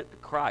commitment to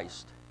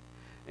Christ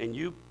and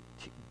you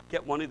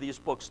get one of these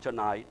books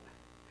tonight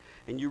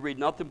and you read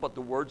nothing but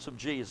the words of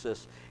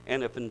Jesus,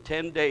 and if in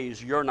 10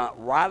 days you're not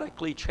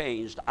radically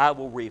changed, I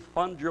will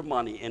refund your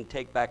money and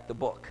take back the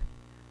book.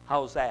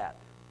 How's that?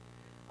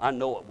 I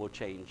know it will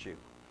change you.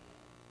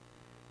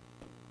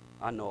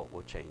 I know it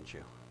will change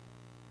you.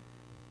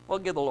 Well,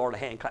 give the Lord a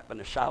hand clap and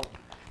a shout.